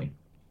seriously.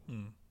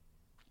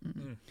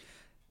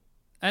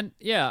 And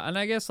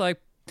I guess,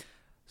 like,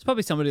 there's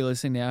probably somebody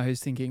listening now who's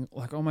thinking,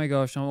 like, oh my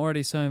gosh, I'm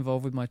already so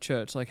involved with my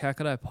church. Like, how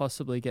could I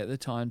possibly get the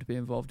time to be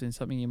involved in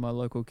something in my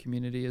local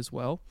community as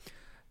well?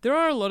 There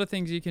are a lot of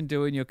things you can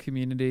do in your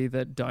community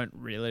that don't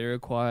really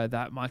require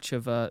that much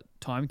of a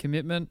time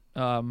commitment.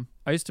 I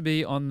used to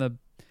be on the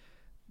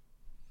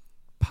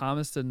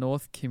Palmerston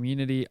North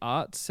Community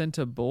Arts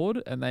Centre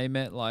board, and they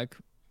met I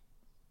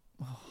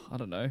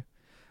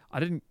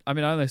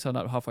only signed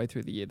up halfway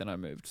through the year, then I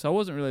moved. So I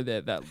wasn't really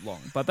there that long.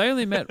 But they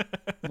only met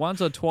once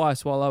or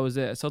twice while I was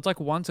there. So it's like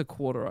once a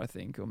quarter, I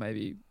think, or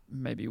maybe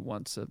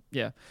once I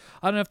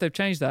don't know if they've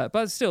changed that.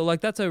 But still,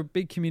 like, that's a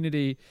big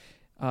community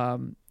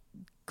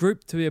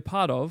group to be a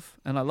part of.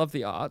 And I love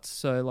the arts.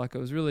 So, like, it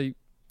was really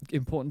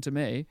important to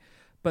me.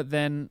 But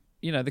then,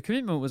 the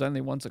commitment was only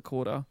once a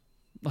quarter.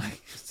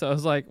 Like, so it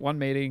was like one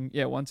meeting,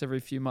 once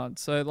every few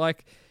months. So,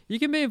 like, you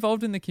can be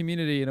involved in the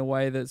community in a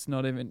way that's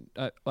not even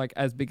like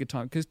as big a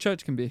time, because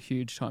church can be a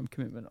huge time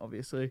commitment,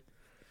 obviously.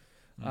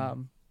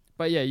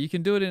 But yeah, you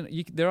can do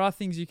it there are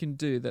things you can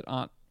do that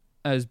aren't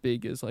as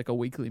big as like a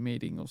weekly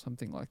meeting or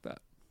something like that.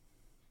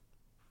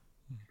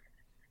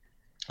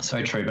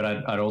 So true. But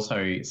I'd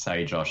also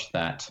say, Josh,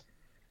 that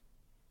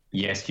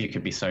yes, you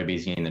could be so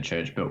busy in the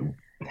church, but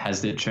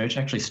has the church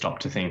actually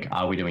stopped to think,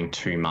 are we doing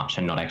too much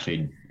and not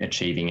actually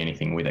achieving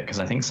anything with it? Because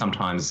I think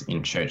sometimes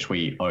in church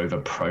we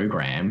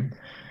over-program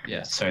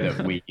so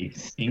that we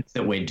think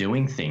that we're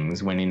doing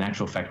things when in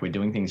actual fact we're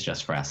doing things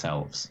just for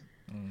ourselves.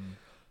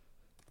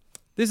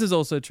 This is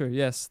also true,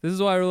 yes. This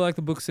is why I really like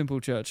the book Simple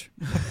Church.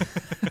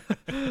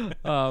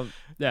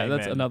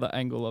 That's another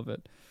angle of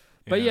it.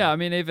 But I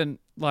mean, even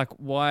like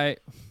why,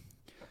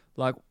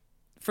 like,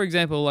 for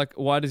example, like,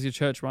 why does your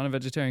church run a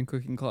vegetarian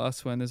cooking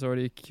class when there's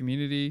already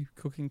community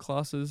cooking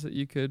classes that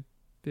you could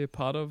be a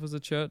part of as a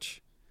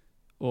church?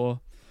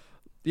 Or,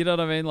 you know what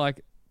I mean?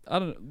 Like, I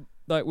don't know.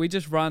 like we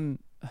just run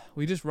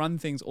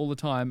things all the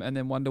time, and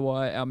then wonder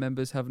why our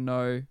members have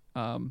no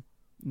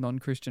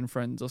non-Christian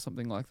friends or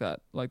something like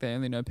that. Like they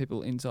only know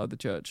people inside the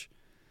church.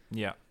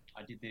 Yeah.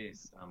 I did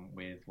this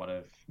with one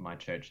of my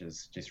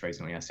churches just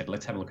recently. I said,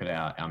 let's have a look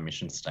at our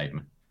mission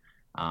statement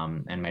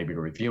and maybe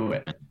review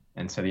it.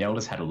 And so the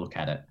elders had a look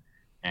at it.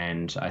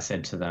 And I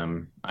said to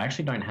them, I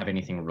actually don't have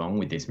anything wrong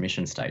with this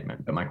mission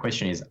statement. But my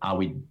question is, are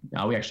we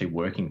actually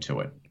working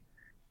to it?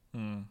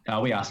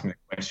 Are we asking the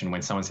question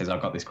when someone says,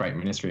 I've got this great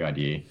ministry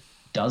idea,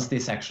 does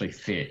this actually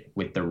fit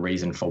with the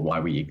reason for why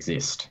we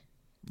exist?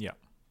 Yeah.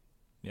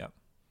 Yeah.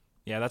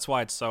 Yeah, that's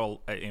why it's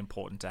so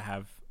important to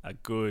have a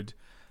good,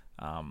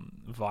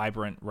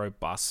 vibrant,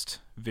 robust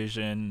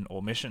vision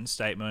or mission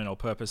statement or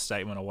purpose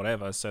statement or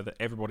whatever, so that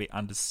everybody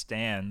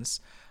understands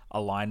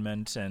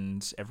alignment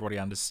and everybody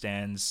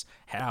understands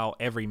how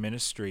every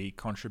ministry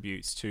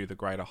contributes to the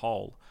greater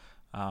whole.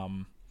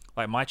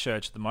 Like my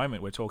church at the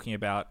moment, we're talking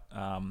about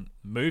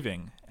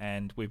moving,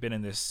 and we've been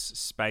in this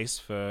space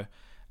for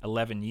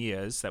 11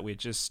 years that we're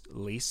just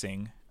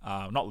leasing,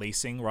 not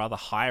leasing, rather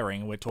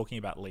hiring. We're talking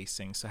about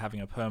leasing, so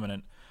having a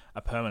permanent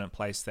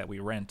place that we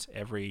rent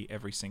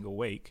every single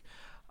week.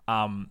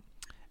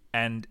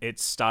 And it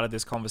started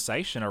this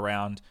conversation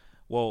around,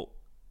 well,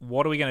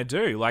 what are we going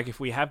to do? Like, if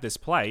we have this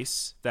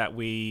place that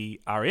we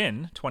are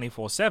in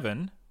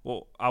 24/7,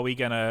 well, are we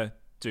going to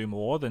do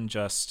more than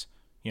just,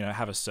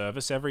 have a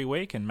service every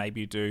week and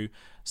maybe do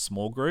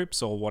small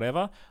groups or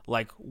whatever?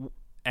 Like,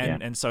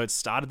 and so it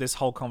started this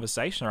whole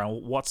conversation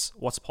around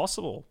what's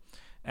possible.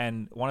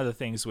 And one of the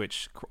things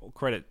which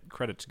credit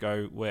to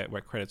go where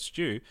credit's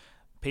due,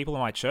 people in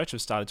my church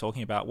have started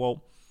talking about,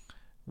 well,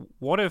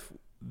 what if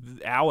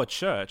our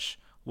church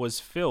was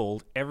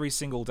filled every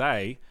single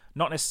day,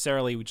 not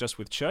necessarily just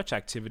with church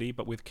activity,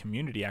 but with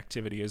community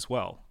activity as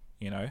well?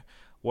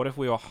 What if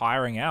we were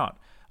hiring out,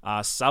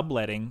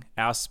 subletting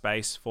our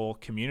space for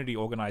community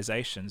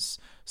organizations,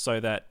 so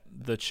that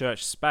the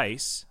church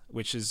space,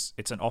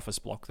 it's an office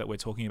block that we're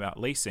talking about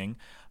leasing,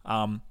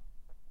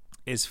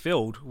 is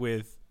filled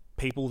with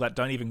people that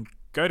don't even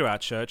go to our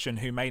church and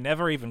who may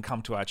never even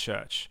come to our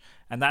church.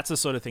 And that's the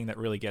sort of thing that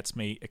really gets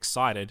me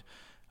excited.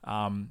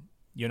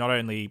 You're not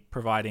only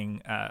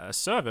providing a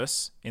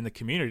service in the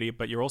community,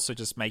 but you're also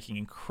just making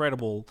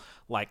incredible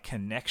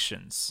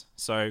connections.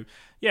 So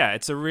yeah,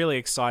 it's a really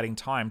exciting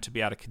time to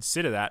be able to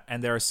consider that.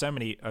 And there are so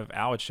many of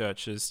our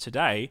churches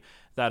today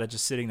that are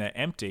just sitting there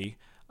empty,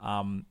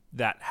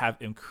 that have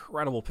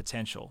incredible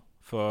potential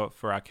for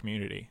our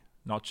community,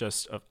 not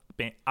just of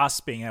us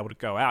being able to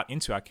go out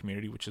into our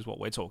community, which is what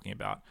we're talking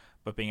about,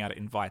 but being able to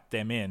invite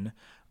them in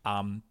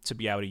to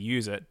be able to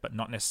use it, but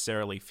not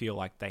necessarily feel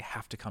like they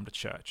have to come to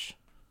church.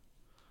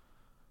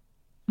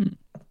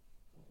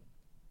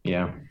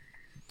 Yeah.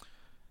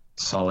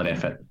 Solid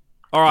effort.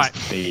 All right.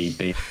 Just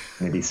be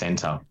community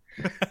center.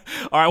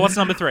 All right. What's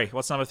number 3?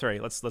 Let's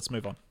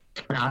move on.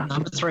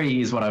 Number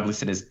 3 is what I've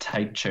listed as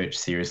take church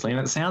seriously. And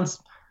it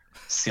sounds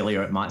silly,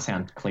 or it might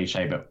sound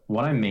cliche, but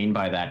what I mean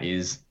by that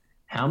is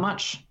how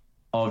much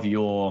of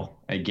your,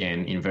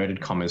 again,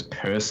 inverted commas,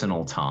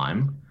 personal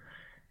time,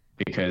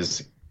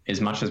 because as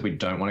much as we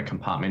don't want to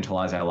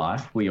compartmentalize our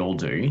life, we all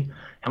do,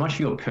 how much of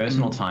your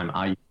personal time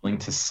are you willing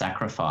to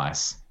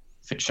sacrifice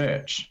for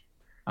church?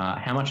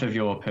 How much of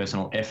your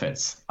personal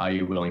efforts are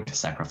you willing to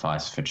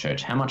sacrifice for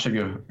church? How much of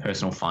your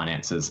personal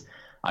finances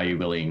are you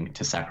willing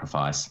to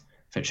sacrifice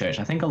for church?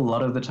 I think a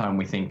lot of the time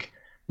we think,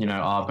 I've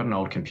got an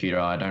old computer,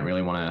 I don't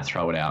really want to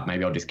throw it out.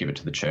 Maybe I'll just give it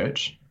to the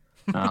church.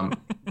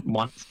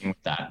 One thing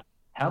with that,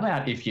 how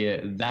about if you're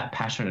that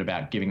passionate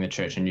about giving the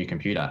church a new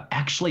computer,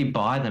 actually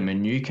buy them a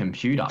new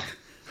computer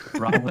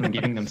rather than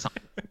giving them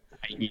something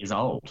 8 years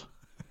old?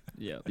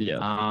 Yeah.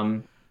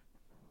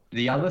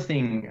 The other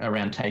thing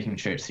around taking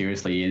church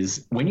seriously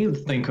is when you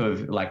think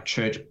of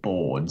church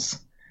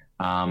boards,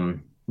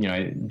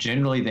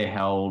 generally they're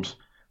held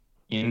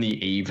in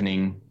the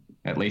evening,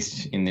 at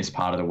least in this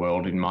part of the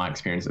world. In my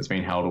experience, it's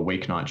been held a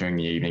weeknight during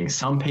the evening.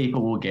 Some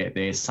people will get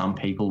there, some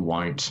people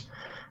won't.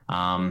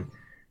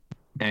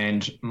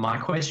 And my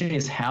question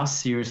is, how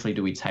seriously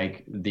do we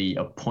take the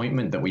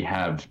appointment that we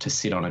have to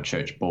sit on a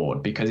church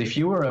board? Because if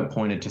you were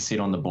appointed to sit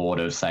on the board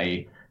of,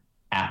 say,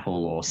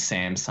 Apple or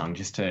Samsung,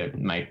 just to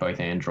make both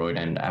Android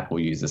and Apple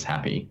users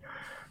happy,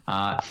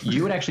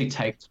 you would actually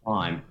take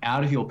time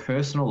out of your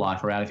personal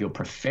life or out of your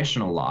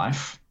professional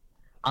life,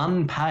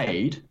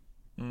 unpaid,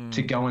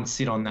 to go and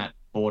sit on that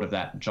board of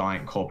that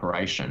giant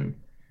corporation.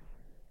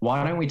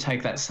 Why don't we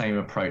take that same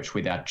approach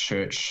with our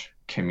church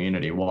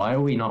community? Why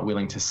are we not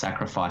willing to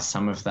sacrifice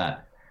some of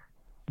that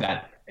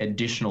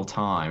additional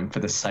time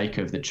for the sake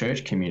of the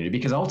church community?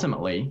 Because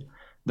ultimately,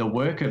 the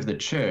work of the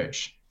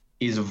church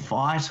is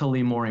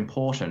vitally more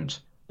important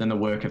than the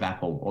work of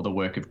Apple or the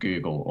work of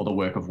Google or the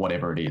work of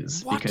whatever it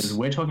is. What? Because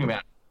we're talking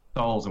about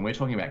souls and we're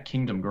talking about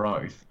kingdom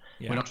growth.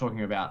 Yeah. We're not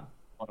talking about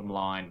bottom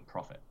line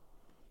profit.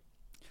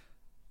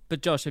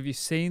 But Josh, have you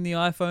seen the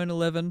iPhone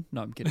 11?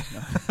 No, I'm kidding.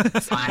 No.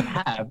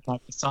 I have.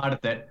 I've decided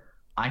that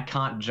I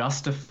can't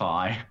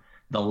justify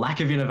the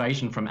lack of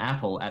innovation from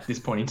Apple at this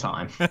point in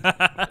time.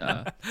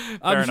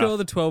 I'm sure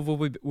the 12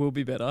 will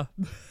be better.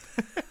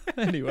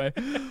 Anyway,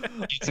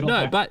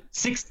 no, but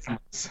 6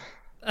 months.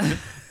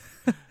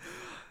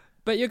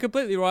 But you're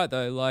completely right,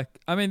 though. Like,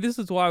 I mean, this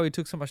is why we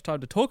took so much time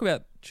to talk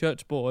about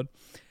Church Board,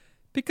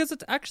 because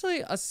it's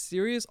actually a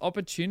serious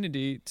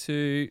opportunity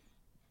to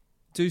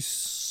do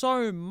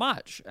so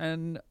much,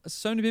 and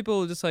so many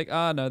people are just like,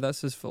 no,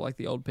 that's just for like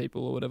the old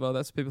people or whatever.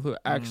 That's people who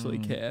actually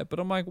care. But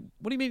I'm like,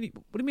 what do you mean?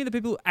 What do you mean the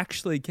people who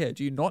actually care?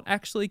 Do you not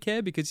actually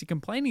care? Because you're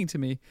complaining to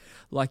me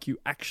like you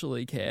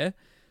actually care,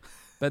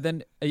 but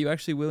then are you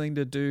actually willing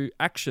to do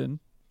action?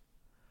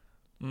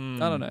 I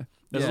don't know.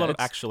 There's a lot of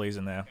actuallys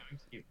in there.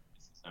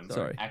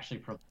 Sorry. Actually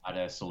provide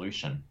a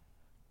solution.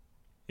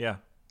 Yeah.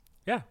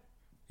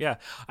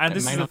 And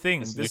this is the thing.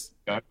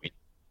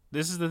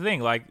 This is the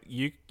thing. Like,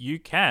 you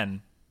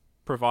can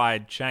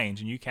provide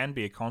change and you can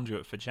be a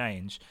conduit for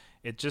change.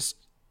 It just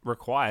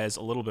requires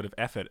a little bit of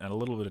effort and a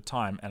little bit of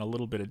time and a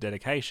little bit of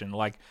dedication.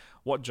 Like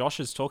what Josh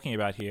is talking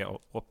about here, or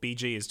what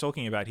BG is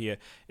talking about here,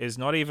 is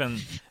not even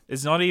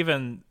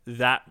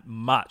that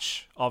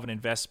much of an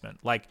investment.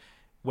 Like,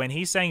 when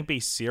he's saying be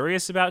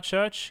serious about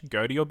church,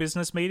 go to your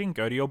business meeting,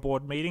 go to your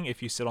board meeting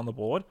if you sit on the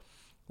board.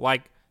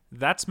 Like,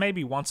 that's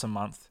maybe once a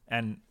month,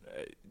 and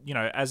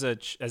as a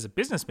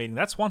business meeting,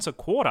 that's once a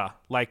quarter.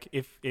 Like,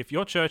 if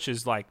your church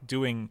is like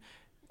doing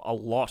a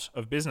lot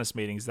of business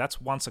meetings, that's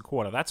once a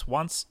quarter. That's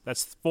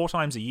 4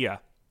 times a year.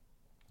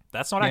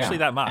 That's not actually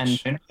that much.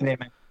 And generally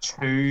they're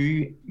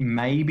 2,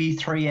 maybe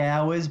 3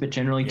 hours, but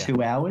generally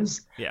 2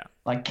 hours. Yeah.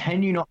 Like,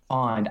 can you not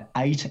find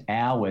 8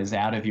 hours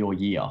out of your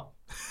year?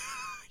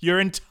 Your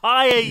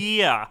entire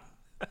year.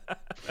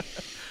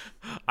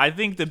 I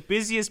think the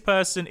busiest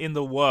person in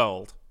the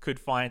world could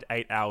find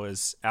 8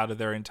 hours out of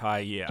their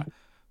entire year.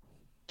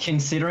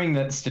 Considering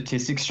that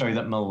statistics show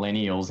that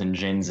millennials and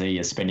Gen Z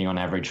are spending on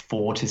average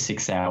 4 to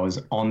 6 hours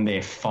on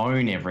their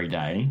phone every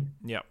day.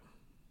 Yep.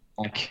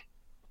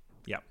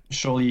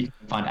 Surely you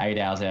can find 8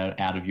 hours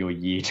out of your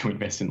year to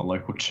invest in the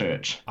local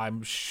church.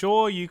 I'm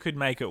sure you could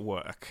make it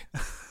work.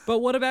 But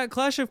what about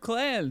Clash of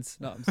Clans?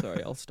 No, I'm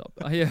sorry, I'll stop.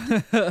 Yeah.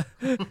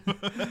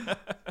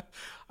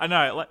 I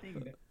know. I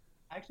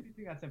actually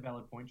think that's a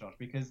valid point, Josh,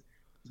 because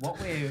what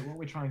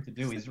we're trying to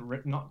do is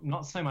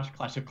not so much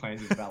Clash of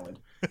Clans is valid.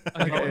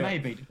 Well, it may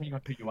be, depending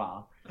on who you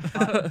are.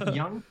 But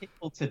young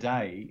people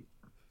today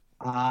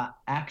are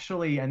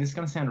actually, and this is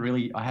going to sound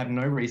really, I have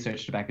no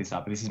research to back this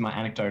up, but this is my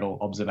anecdotal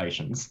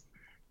observations.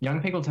 Young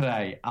people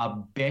today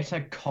are better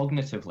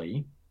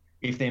cognitively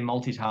if they're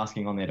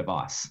multitasking on their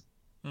device.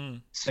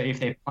 So if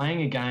they're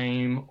playing a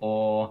game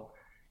or,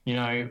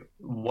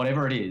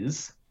 whatever it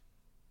is,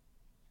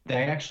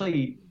 they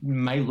actually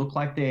may look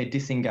like they're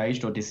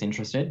disengaged or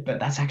disinterested, but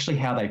that's actually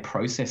how they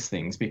process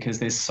things, because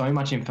there's so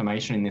much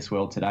information in this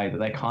world today that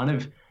they kind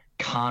of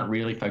can't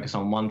really focus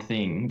on one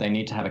thing. They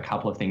need to have a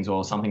couple of things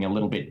or something a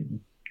little bit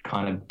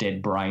kind of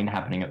dead brain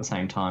happening at the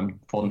same time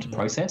for them to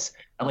process.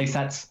 At least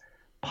that's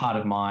part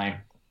of my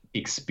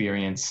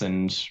experience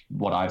and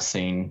what I've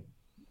seen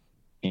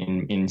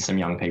in some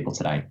young people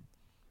today.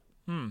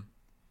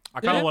 I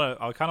kind of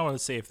want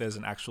to see if there's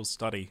an actual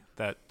study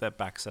that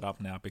backs it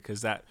up now,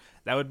 because that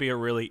would be a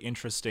really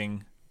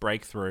interesting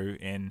breakthrough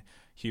in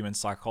human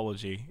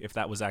psychology if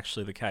that was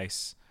actually the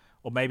case.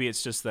 Or maybe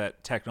it's just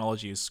that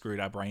technology has screwed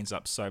our brains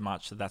up so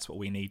much that that's what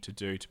we need to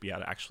do to be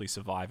able to actually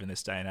survive in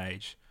this day and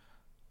age.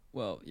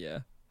 Well,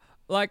 yeah.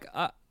 Like,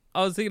 I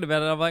was thinking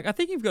about it. I'm like, I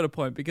think you've got a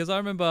point, because I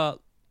remember,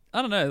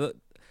 I don't know,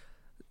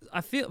 I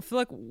feel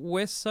like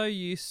we're so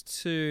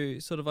used to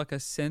sort of like a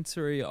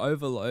sensory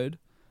overload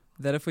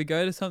that if we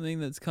go to something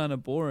that's kind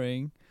of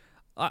boring,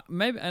 I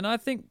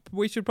think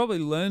we should probably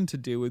learn to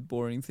deal with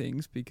boring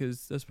things,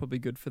 because that's probably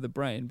good for the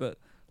brain. But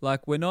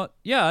like, we're not,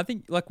 I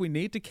think like we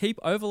need to keep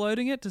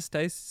overloading it to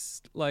stay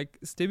like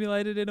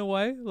stimulated in a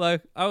way.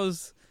 Like what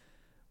was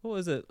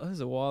it? It was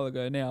a while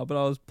ago now, but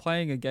I was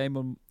playing a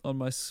game on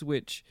my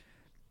Switch,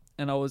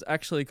 and I was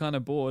actually kind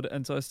of bored,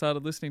 and so I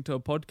started listening to a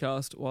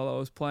podcast while I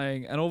was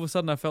playing, and all of a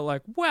sudden I felt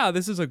like, wow,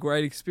 this is a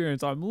great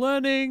experience. I'm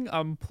learning,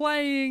 I'm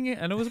playing,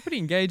 and it was a pretty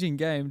engaging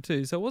game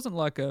too. So it wasn't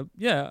like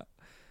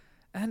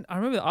and I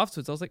remember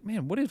afterwards I was like,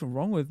 man, what is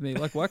wrong with me?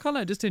 Like, why can't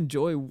I just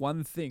enjoy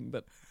one thing?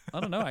 But I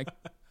don't know,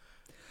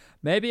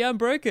 maybe I'm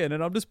broken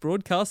and I'm just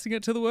broadcasting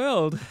it to the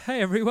world.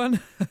 Hey, everyone.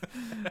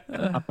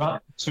 I've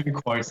got 2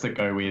 quotes that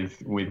go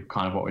with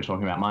kind of what we're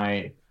talking about.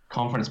 My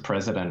conference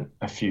president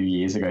a few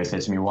years ago said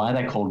to me, why are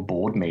they called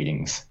board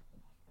meetings?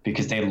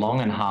 Because they're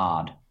long and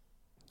hard.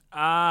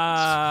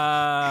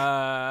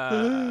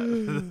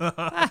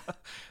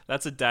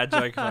 That's a dad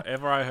joke if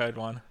ever I heard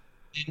one.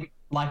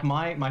 Like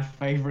my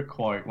favorite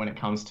quote when it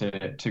comes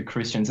to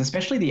Christians,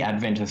 especially the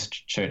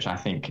Adventist church, I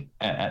think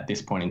at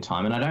this point in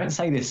time, and I don't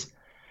say this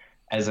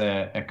as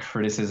a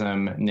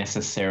criticism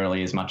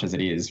necessarily as much as it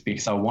is,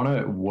 because I want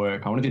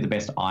to do the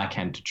best I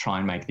can to try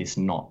and make this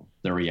not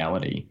the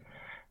reality.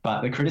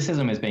 But the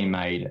criticism has been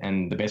made,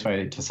 and the best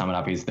way to sum it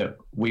up is that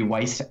we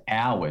waste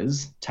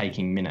hours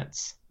taking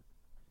minutes.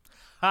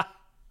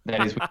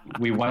 That is,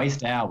 we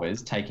waste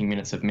hours taking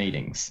minutes of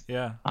meetings,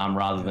 Yeah.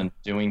 rather than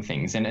doing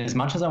things. And as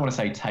much as I want to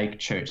say take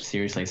church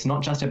seriously, it's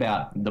not just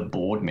about the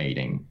board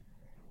meeting.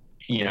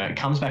 You know, it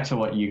comes back to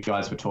what you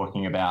guys were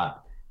talking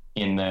about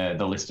in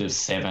the list of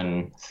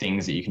 7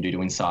 things that you can do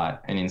to incite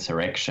an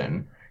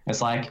insurrection.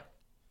 It's like,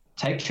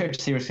 take church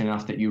seriously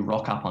enough that you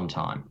rock up on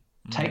time.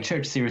 Take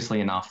church seriously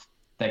enough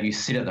that you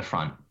sit at the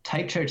front.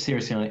 Take church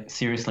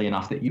seriously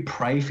enough that you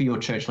pray for your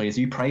church leaders,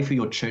 you pray for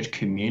your church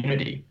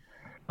community.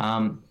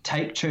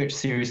 Take church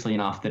seriously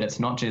enough that it's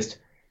not just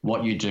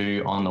what you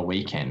do on the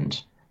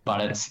weekend,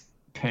 but it's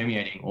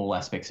permeating all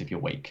aspects of your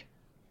week.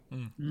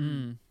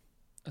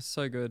 That's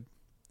so good.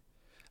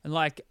 And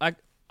like,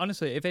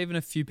 honestly, if even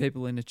a few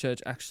people in the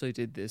church actually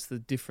did this, the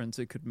difference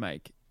it could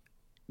make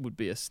would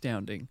be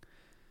astounding.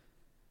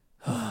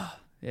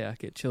 Yeah, I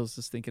get chills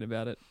just thinking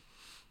about it.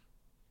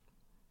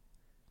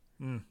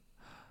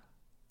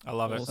 I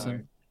love it.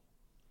 Awesome.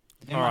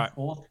 Then All my right.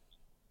 fourth,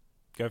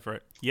 Go for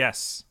it.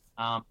 Yes.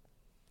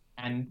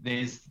 and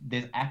there's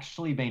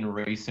actually been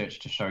research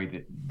to show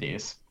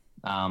this,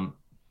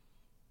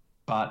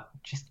 but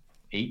just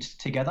eat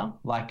together.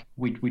 Like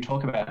we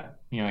talk about,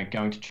 you know,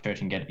 going to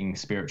church and getting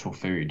spiritual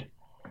food,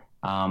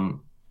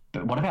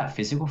 but what about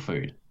physical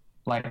food?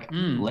 Like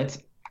let's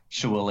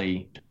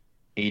actually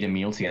eat a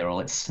meal together, or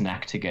let's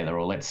snack together,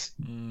 or let's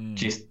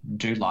just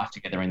do life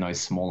together in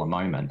those smaller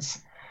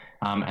moments.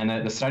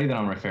 And the study that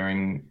I'm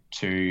referring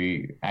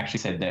to actually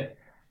said that,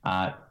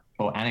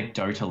 or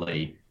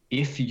anecdotally,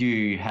 if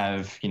you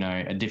have, you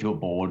know, a difficult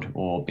board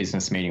or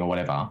business meeting or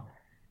whatever,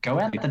 go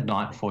out the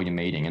night before your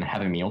meeting and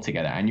have a meal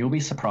together, and you'll be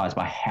surprised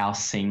by how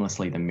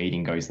seamlessly the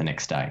meeting goes the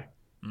next day.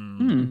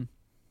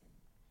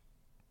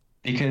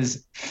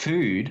 Because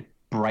food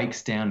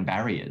breaks down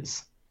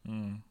barriers.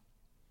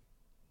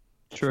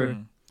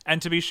 True.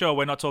 And to be sure,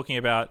 we're not talking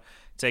about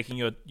taking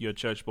your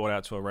church board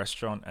out to a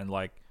restaurant and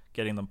like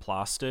getting them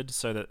plastered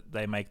so that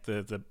they make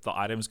the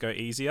items go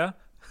easier.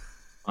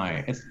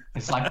 No,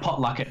 it's like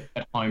potluck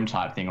at home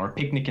type thing, or a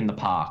picnic in the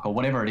park, or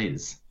whatever it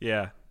is.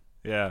 Yeah.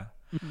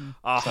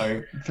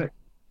 So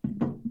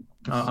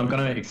I'm going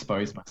to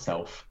expose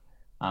myself.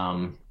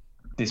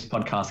 This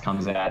podcast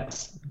comes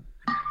out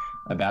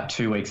about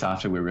 2 weeks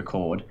after we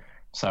record.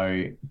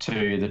 So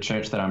to the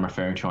church that I'm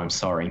referring to, I'm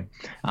sorry.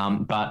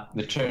 But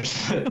the church,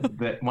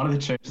 one of the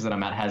churches that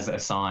I'm at has a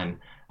sign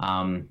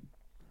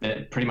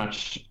that pretty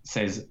much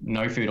says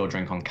no food or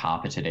drink on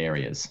carpeted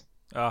areas.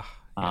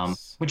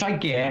 Yes. Which I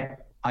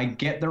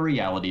get the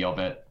reality of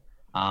it.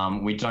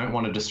 We don't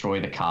want to destroy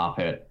the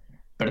carpet,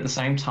 but at the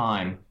same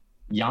time,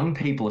 young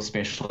people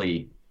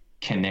especially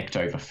connect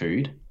over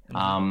food.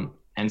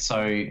 And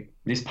so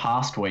this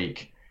past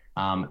week,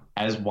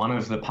 as one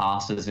of the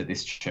pastors at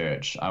this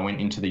church, I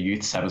went into the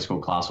youth Sabbath school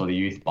class, or the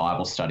youth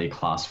Bible study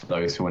class for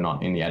those who are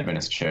not in the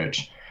Adventist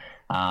church.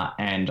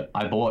 And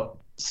I bought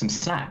some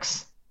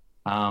snacks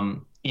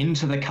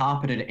into the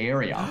carpeted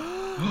area.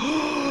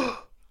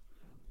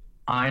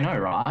 I know,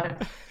 right?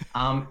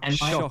 And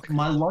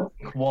my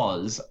logic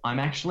was, I'm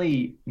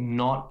actually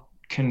not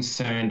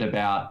concerned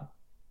about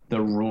the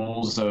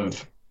rules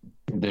of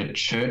the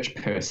church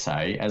per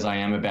se, as I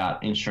am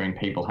about ensuring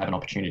people have an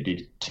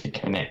opportunity to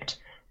connect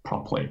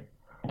properly.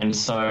 And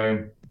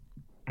so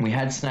we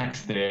had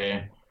snacks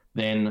there.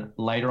 Then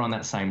later on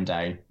that same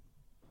day,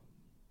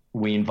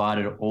 we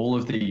invited all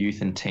of the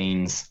youth and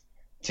teens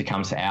to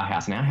come to our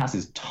house. And our house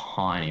is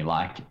tiny.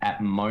 Like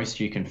at most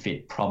you can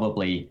fit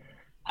probably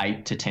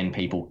 8 to 10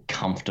 people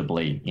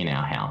comfortably in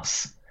our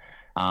house.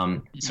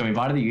 So we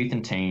invited the youth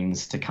and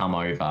teens to come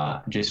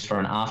over just for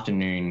an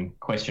afternoon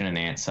question and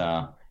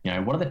answer. You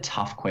know, what are the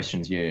tough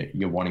questions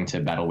you're wanting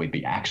to battle with,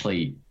 but you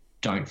actually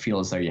don't feel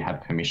as though you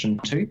have permission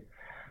to?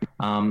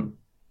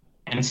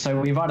 And so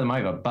we invited them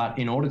over, but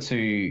in order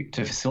to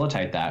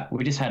facilitate that,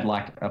 we just had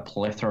like a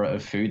plethora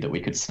of food that we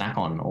could snack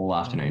on all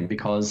afternoon,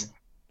 because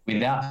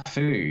without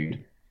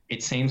food,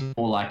 it seems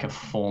more like a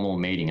formal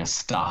meeting, a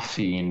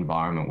stuffy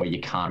environment where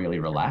you can't really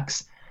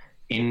relax.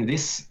 In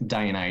this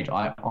day and age,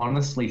 I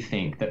honestly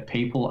think that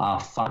people are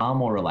far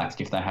more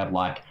relaxed if they have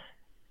like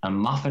a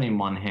muffin in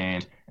one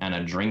hand and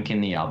a drink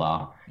in the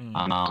other,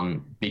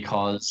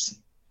 because,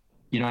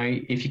 you know,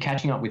 if you're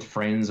catching up with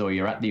friends or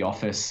you're at the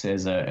office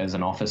as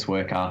an office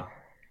worker,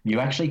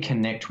 you actually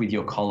connect with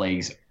your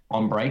colleagues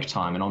on break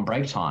time. And on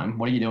break time,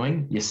 what are you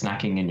doing? You're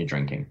snacking and you're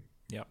drinking.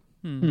 Yep.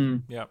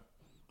 Yep.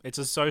 It's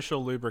a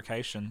social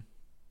lubrication.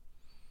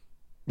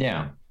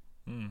 Yeah.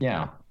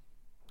 Yeah.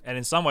 And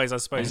in some ways, I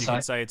suppose you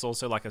could say it's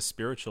also like a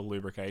spiritual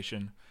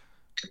lubrication.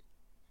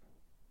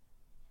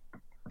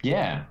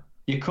 Yeah,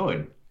 you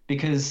could,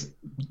 because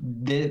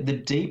the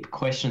deep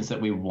questions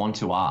that we want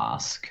to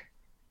ask,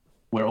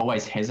 we're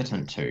always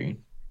hesitant to,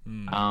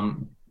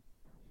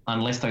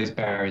 unless those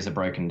barriers are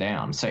broken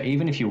down. So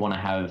even if you want to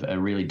have a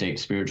really deep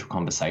spiritual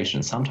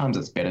conversation, sometimes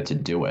it's better to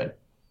do it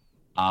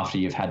after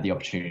you've had the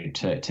opportunity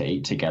to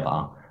eat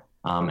together,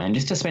 and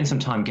just to spend some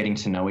time getting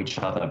to know each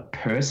other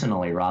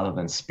personally rather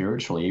than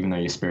spiritually, even though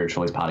your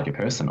spiritual is part of your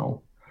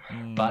personal.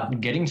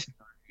 But getting to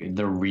know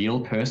the real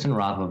person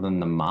rather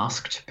than the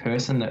masked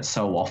person that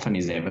so often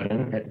is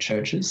evident at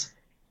churches.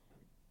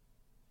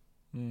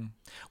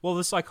 Well,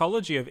 the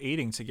psychology of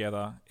eating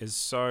together is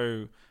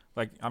so,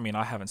 like, I mean,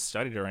 I haven't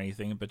studied or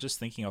anything, but just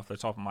thinking off the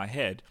top of my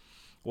head,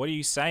 what are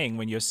you saying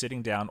when you're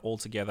sitting down all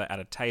together at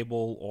a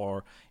table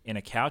or in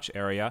a couch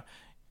area?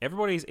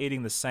 Everybody's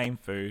eating the same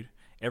food.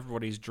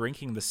 Everybody's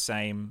drinking the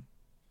same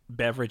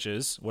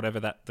beverages, whatever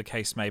that the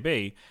case may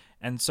be.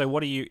 And so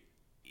what are you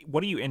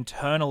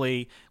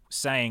internally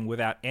saying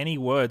without any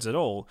words at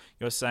all?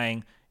 You're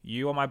saying,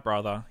 you are my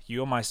brother,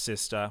 you are my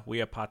sister,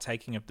 we are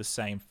partaking of the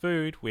same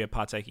food, we are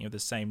partaking of the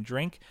same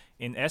drink.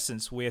 In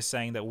essence, we are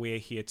saying that we are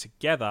here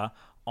together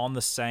on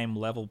the same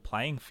level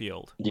playing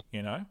field,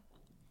 you know?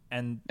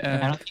 And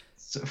I think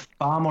it's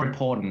far more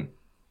important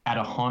at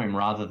a home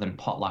rather than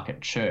potluck at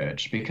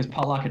church, because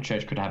potluck at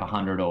church could have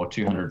 100 or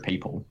 200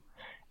 people,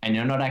 and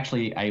you're not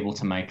actually able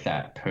to make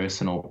that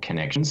personal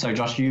connection. So,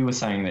 Josh, you were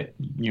saying that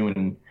you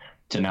and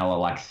Danelle are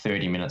like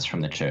 30 minutes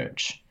from the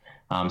church,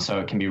 so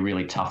it can be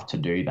really tough to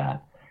do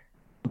that.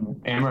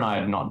 Emma and I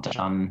had not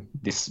done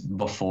this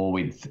before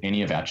with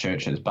any of our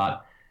churches,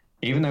 but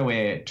even though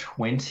we're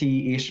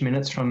 20-ish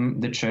minutes from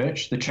the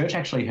church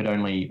actually had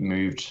only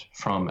moved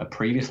from a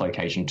previous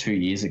location 2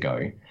 years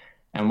ago.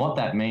 And what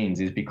that means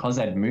is because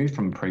they'd moved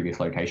from a previous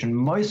location,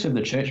 most of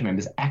the church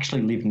members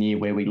actually live near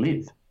where we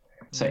live.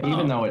 So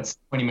even though it's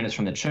 20 minutes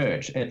from the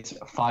church, it's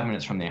 5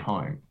 minutes from their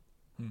home.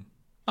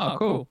 Oh,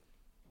 cool.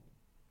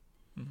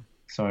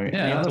 So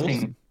the other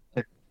thing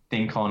to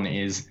think on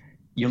is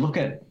you look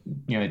at,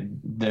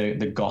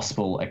 the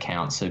gospel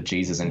accounts of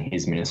Jesus and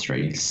his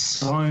ministry.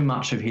 So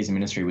much of his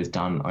ministry was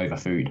done over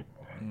food.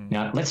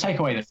 Now, let's take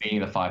away the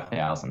feeding of the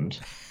 5,000,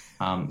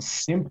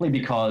 simply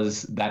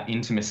because that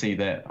intimacy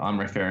that I'm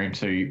referring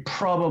to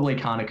probably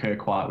can't occur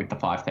quite with the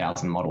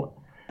 5,000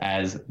 model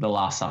as the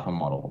Last Supper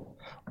model,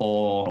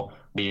 or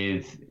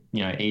with,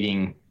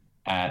 eating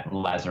at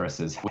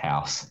Lazarus's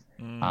house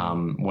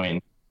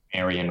when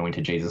Mary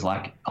anointed Jesus.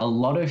 Like, a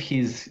lot of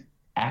his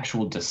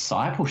actual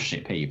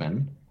discipleship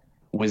even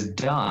was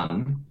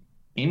done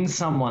in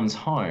someone's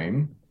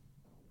home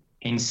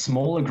in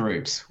smaller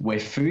groups where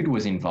food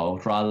was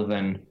involved, rather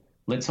than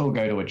let's all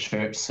go to a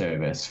church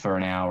service for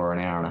an hour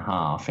and a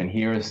half and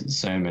hear a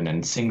sermon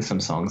and sing some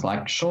songs.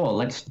 Like, sure,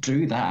 let's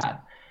do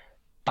that,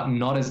 but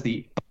not as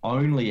the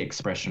only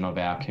expression of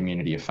our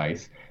community of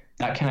faith.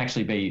 That can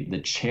actually be the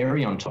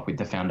cherry on top, with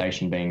the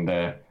foundation being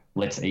the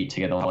let's eat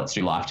together, let's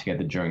do life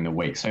together during the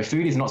week. So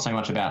food is not so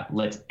much about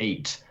let's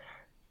eat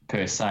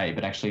per se,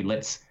 but actually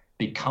let's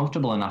be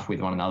comfortable enough with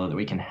one another that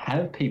we can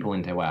have people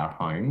into our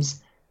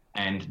homes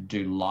and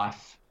do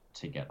life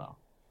together.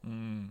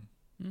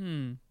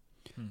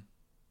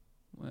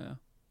 Wow.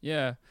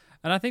 Yeah.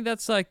 And I think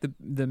that's like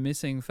the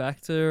missing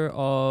factor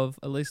of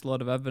at least a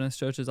lot of Adventist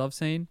churches I've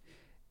seen,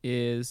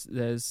 is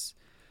there's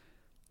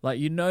like,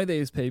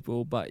 these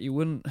people, but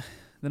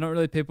they're not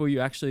really people you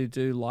actually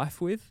do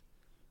life with.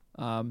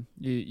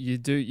 You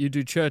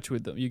do church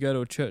with them. You go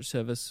to a church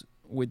service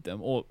with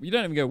them, or you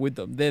don't even go with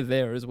them. They're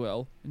there as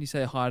well, and you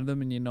say hi to them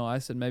and you're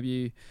nice, and maybe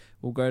you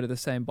will go to the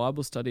same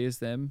Bible study as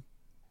them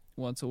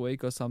once a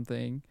week or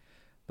something,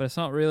 but it's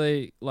not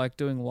really like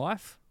doing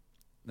life.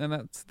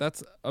 And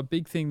that's a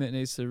big thing that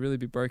needs to really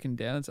be broken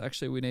down. It's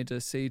actually, we need to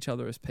see each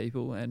other as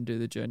people and do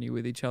the journey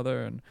with each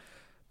other and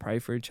pray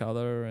for each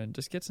other and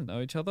just get to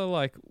know each other,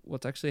 like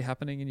what's actually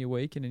happening in your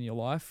week and in your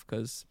life,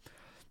 because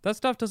that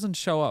stuff doesn't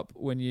show up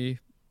when you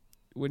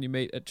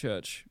meet at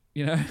church,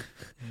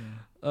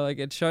 Like,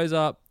 it shows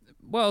up,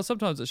 well,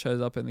 sometimes it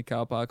shows up in the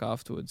car park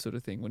afterwards, sort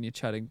of thing, when you're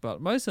chatting,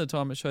 but most of the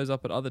time it shows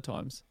up at other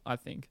times, I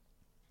think.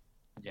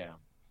 Yeah,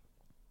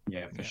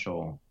 for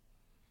sure.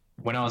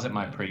 When I was at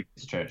my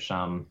previous church,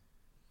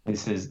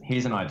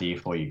 here's an idea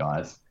for you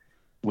guys.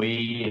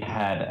 We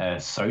had a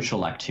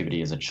social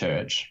activity as a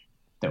church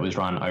that was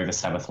run over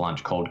Sabbath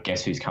lunch called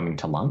Guess Who's Coming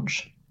to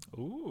Lunch?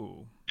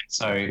 Ooh.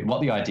 So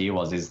what the idea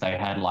was is they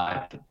had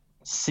like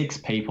 6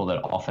 people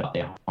that offered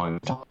their home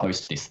to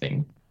host this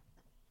thing.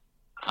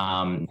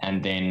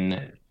 And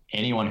then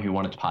anyone who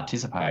wanted to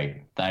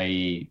participate,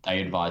 they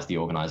advised the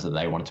organizer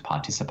they wanted to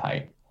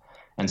participate.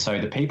 And so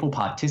the people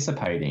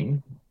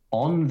participating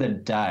on the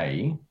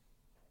day,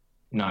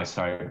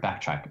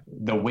 backtrack.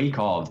 The week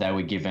of, they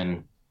were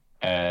given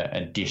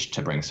a dish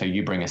to bring. So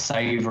you bring a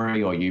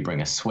savory or you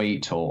bring a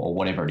sweet or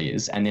whatever it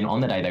is. And then on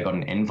the day, they got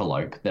an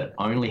envelope that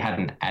only had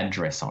an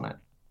address on it.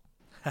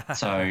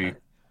 So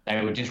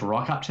they would just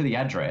rock up to the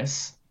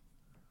address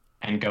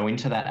and go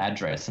into that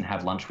address and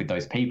have lunch with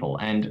those people.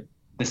 And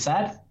the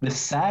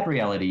sad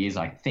reality is,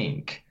 I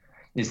think,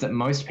 is that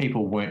most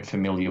people weren't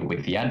familiar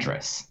with the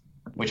address,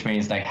 which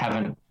means they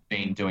haven't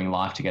been doing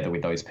life together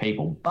with those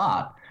people.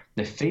 But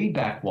the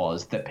feedback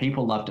was that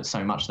people loved it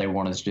so much they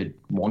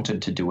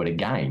wanted to do it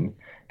again,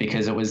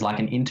 because it was like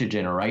an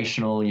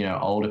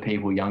intergenerational, older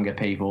people, younger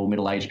people,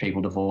 middle-aged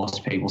people,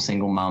 divorced people,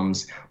 single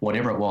mums,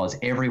 whatever it was,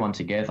 everyone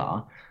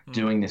together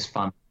doing this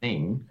fun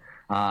thing.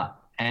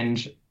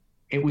 And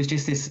it was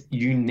just this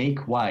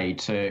unique way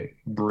to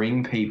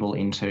bring people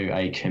into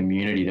a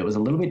community that was a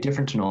little bit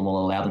different to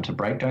normal, allow them to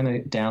break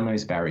down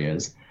those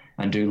barriers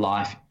and do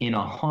life in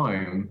a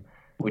home,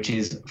 which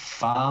is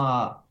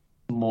far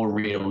more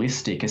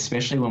realistic,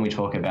 especially when we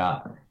talk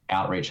about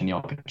outreach and the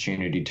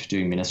opportunity to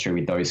do ministry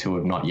with those who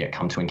have not yet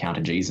come to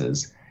encounter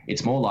Jesus.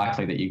 It's more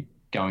likely that you're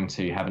going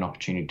to have an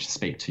opportunity to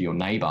speak to your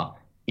neighbor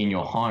in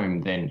your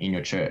home than in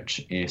your church,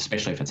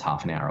 especially if it's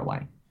half an hour away.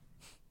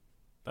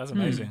 That's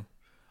amazing.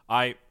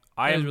 That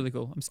is really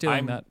cool. I'm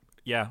stealing that.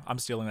 Yeah, I'm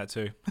stealing that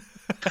too.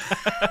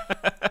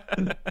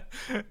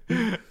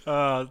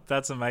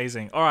 That's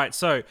amazing. All right,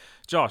 so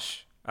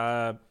Josh,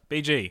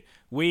 BG,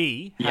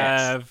 we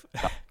have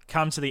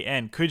come to the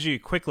end. Could you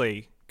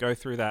quickly go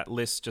through that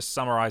list, just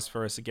summarize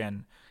for us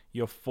again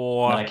your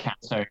 4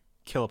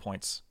 killer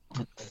points?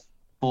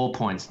 4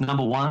 points.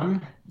 Number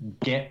 1,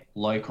 get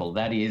local.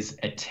 That is,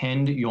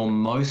 attend your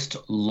most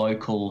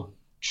local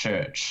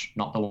church,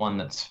 not the one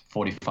that's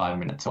 45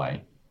 minutes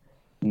away.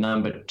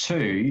 Number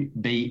 2,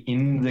 be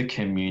in the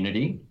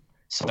community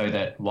so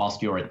that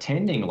whilst you're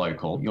attending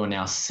local, you're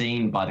now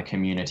seen by the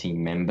community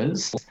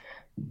members.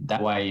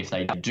 That way, if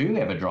they do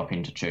ever drop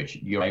into church,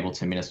 you're able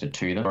to minister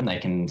to them and they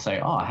can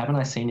say, oh, haven't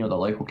I seen you at the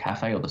local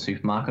cafe or the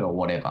supermarket or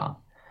whatever?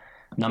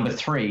 Number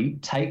 3,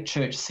 take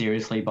church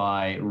seriously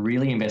by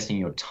really investing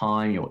your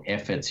time, your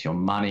efforts, your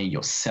money,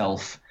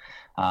 yourself,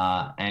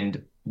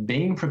 and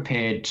being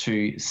prepared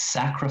to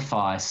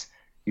sacrifice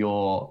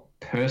your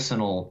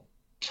personal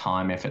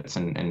time, efforts,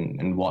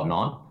 and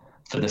whatnot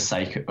for the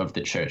sake of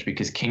the church,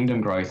 because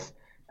kingdom growth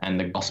and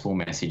the gospel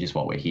message is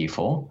what we're here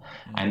for.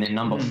 And then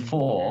number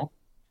 4,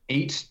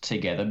 eat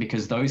together,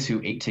 because those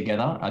who eat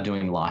together are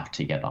doing life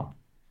together.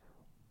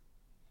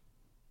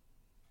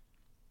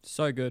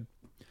 So good.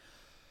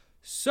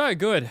 So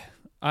good.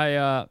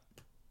 They're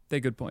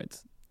good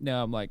points.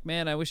 Now I'm like,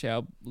 man, I wish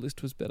our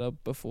list was better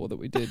before that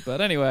we did.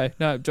 But anyway,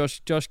 no,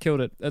 Josh killed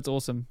it. That's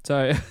awesome.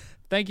 So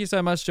thank you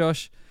so much,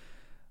 Josh.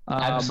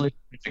 Absolutely,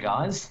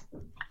 guys.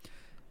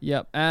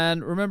 Yep.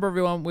 And remember,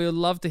 everyone, we would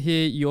love to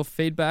hear your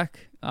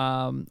feedback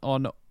on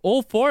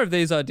all 4 of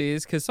these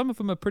ideas, because some of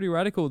them are pretty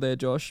radical there,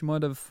 Josh. You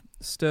might have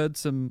stirred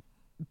some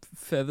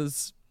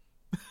feathers.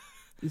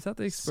 Is that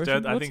the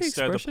expression? I think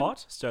stir the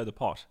pot. Stir the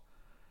pot.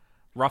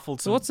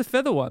 Ruffled some... So what's the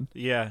feather one?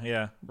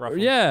 Yeah.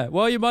 Ruffled. Yeah,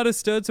 well, you might have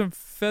stirred some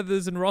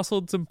feathers and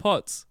rustled some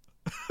pots.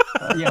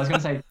 Yeah, I was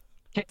going to say,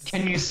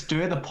 can you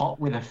stir the pot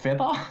with a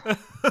feather?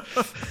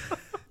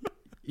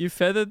 You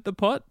feathered the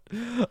pot?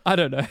 I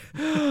don't know.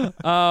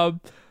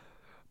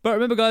 But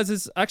remember, guys,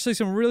 there's actually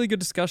some really good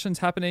discussions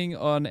happening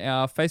on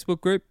our Facebook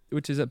group,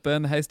 which is at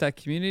Burn the Haystack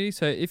Community.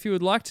 So if you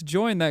would like to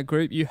join that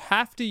group, you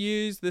have to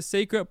use the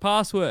secret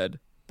password,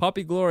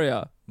 Poppy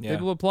Gloria. Yeah.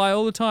 People apply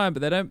all the time,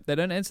 but they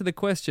don't answer the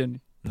question.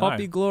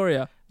 Poppy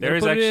Gloria. There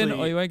is put actually, it in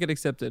or you won't get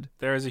accepted.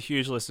 There is a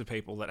huge list of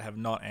people that have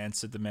not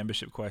answered the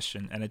membership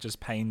question, and it just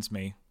pains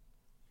me.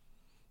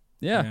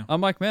 Yeah.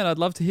 I'm like, man, I'd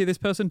love to hear this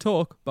person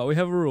talk, but we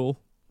have a rule.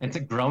 It's a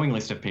growing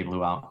list of people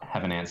who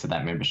haven't answered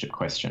that membership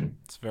question.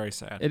 It's very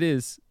sad. It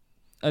is.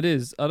 I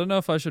don't know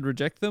if I should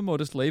reject them or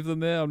just leave them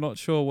there. I'm not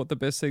sure what the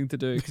best thing to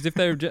do. Because if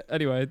they reject...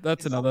 Anyway,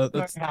 that's another...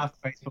 That's how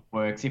Facebook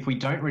works. If we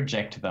don't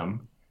reject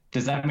them,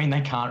 does that mean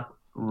they can't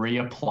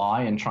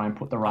reapply and try and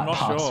put the right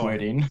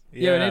password in?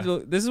 Yeah, we need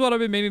to this is what I've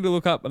been meaning to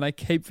look up, and I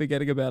keep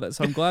forgetting about it.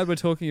 So I'm glad we're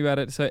talking about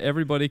it so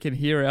everybody can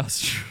hear our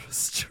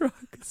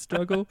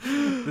struggle.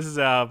 This is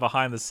our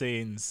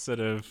behind-the-scenes sort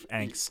of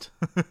angst.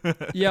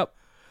 Yep.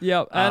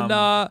 And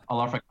I'll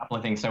offer a couple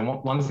of things.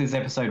 So once this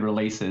episode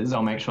releases,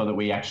 I'll make sure that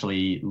we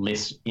actually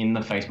list in the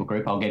Facebook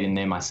group. I'll get in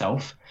there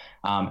myself,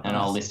 and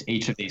I'll list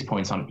each of these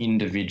points on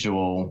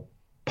individual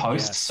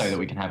posts so that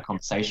we can have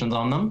conversations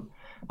on them.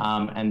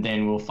 And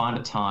then we'll find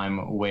a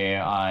time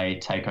where I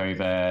take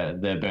over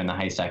the Burn the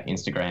Haystack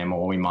Instagram,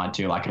 or we might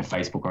do like a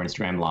Facebook or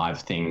Instagram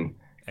live thing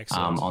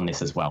on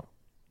this as well.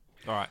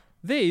 All right.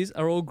 These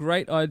are all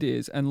great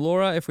ideas. And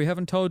Laura, if we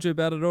haven't told you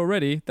about it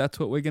already, that's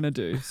what we're going to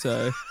do.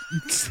 So...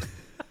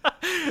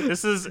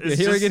 This is you're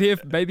hearing it here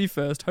maybe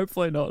first.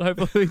 Hopefully not.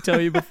 Hopefully we tell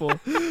you before.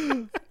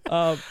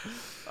 All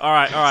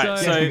right.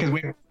 So because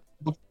we're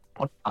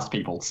podcast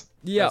peoples.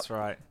 Yeah, that's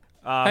right.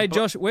 Hey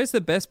Josh, where's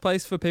the best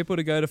place for people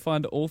to go to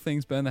find all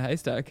things Burn the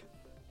Haystack?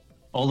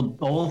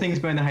 All things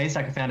Burn the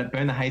Haystack are found at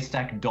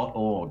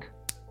burnthehaystack.org.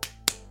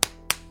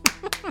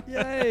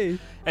 Yay!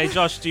 Hey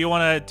Josh, do you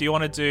want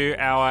to do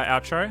our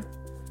outro?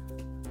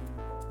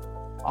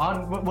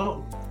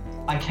 Well,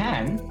 I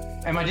can.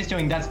 Am I just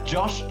doing that's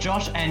Josh,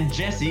 and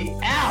Jesse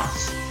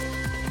out?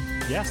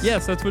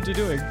 Yes, that's what you're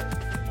doing.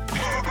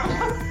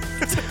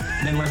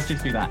 Then let's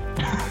just do that.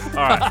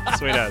 All right,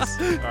 sweet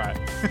as. All right.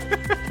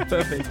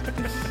 Perfect.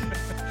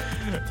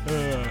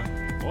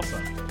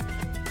 Awesome.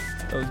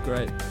 That was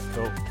great.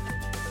 Cool.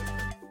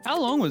 How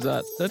long was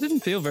that? That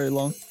didn't feel very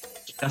long.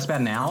 That's about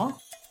an hour.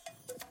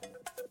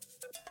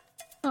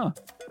 Oh.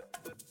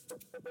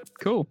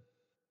 Cool.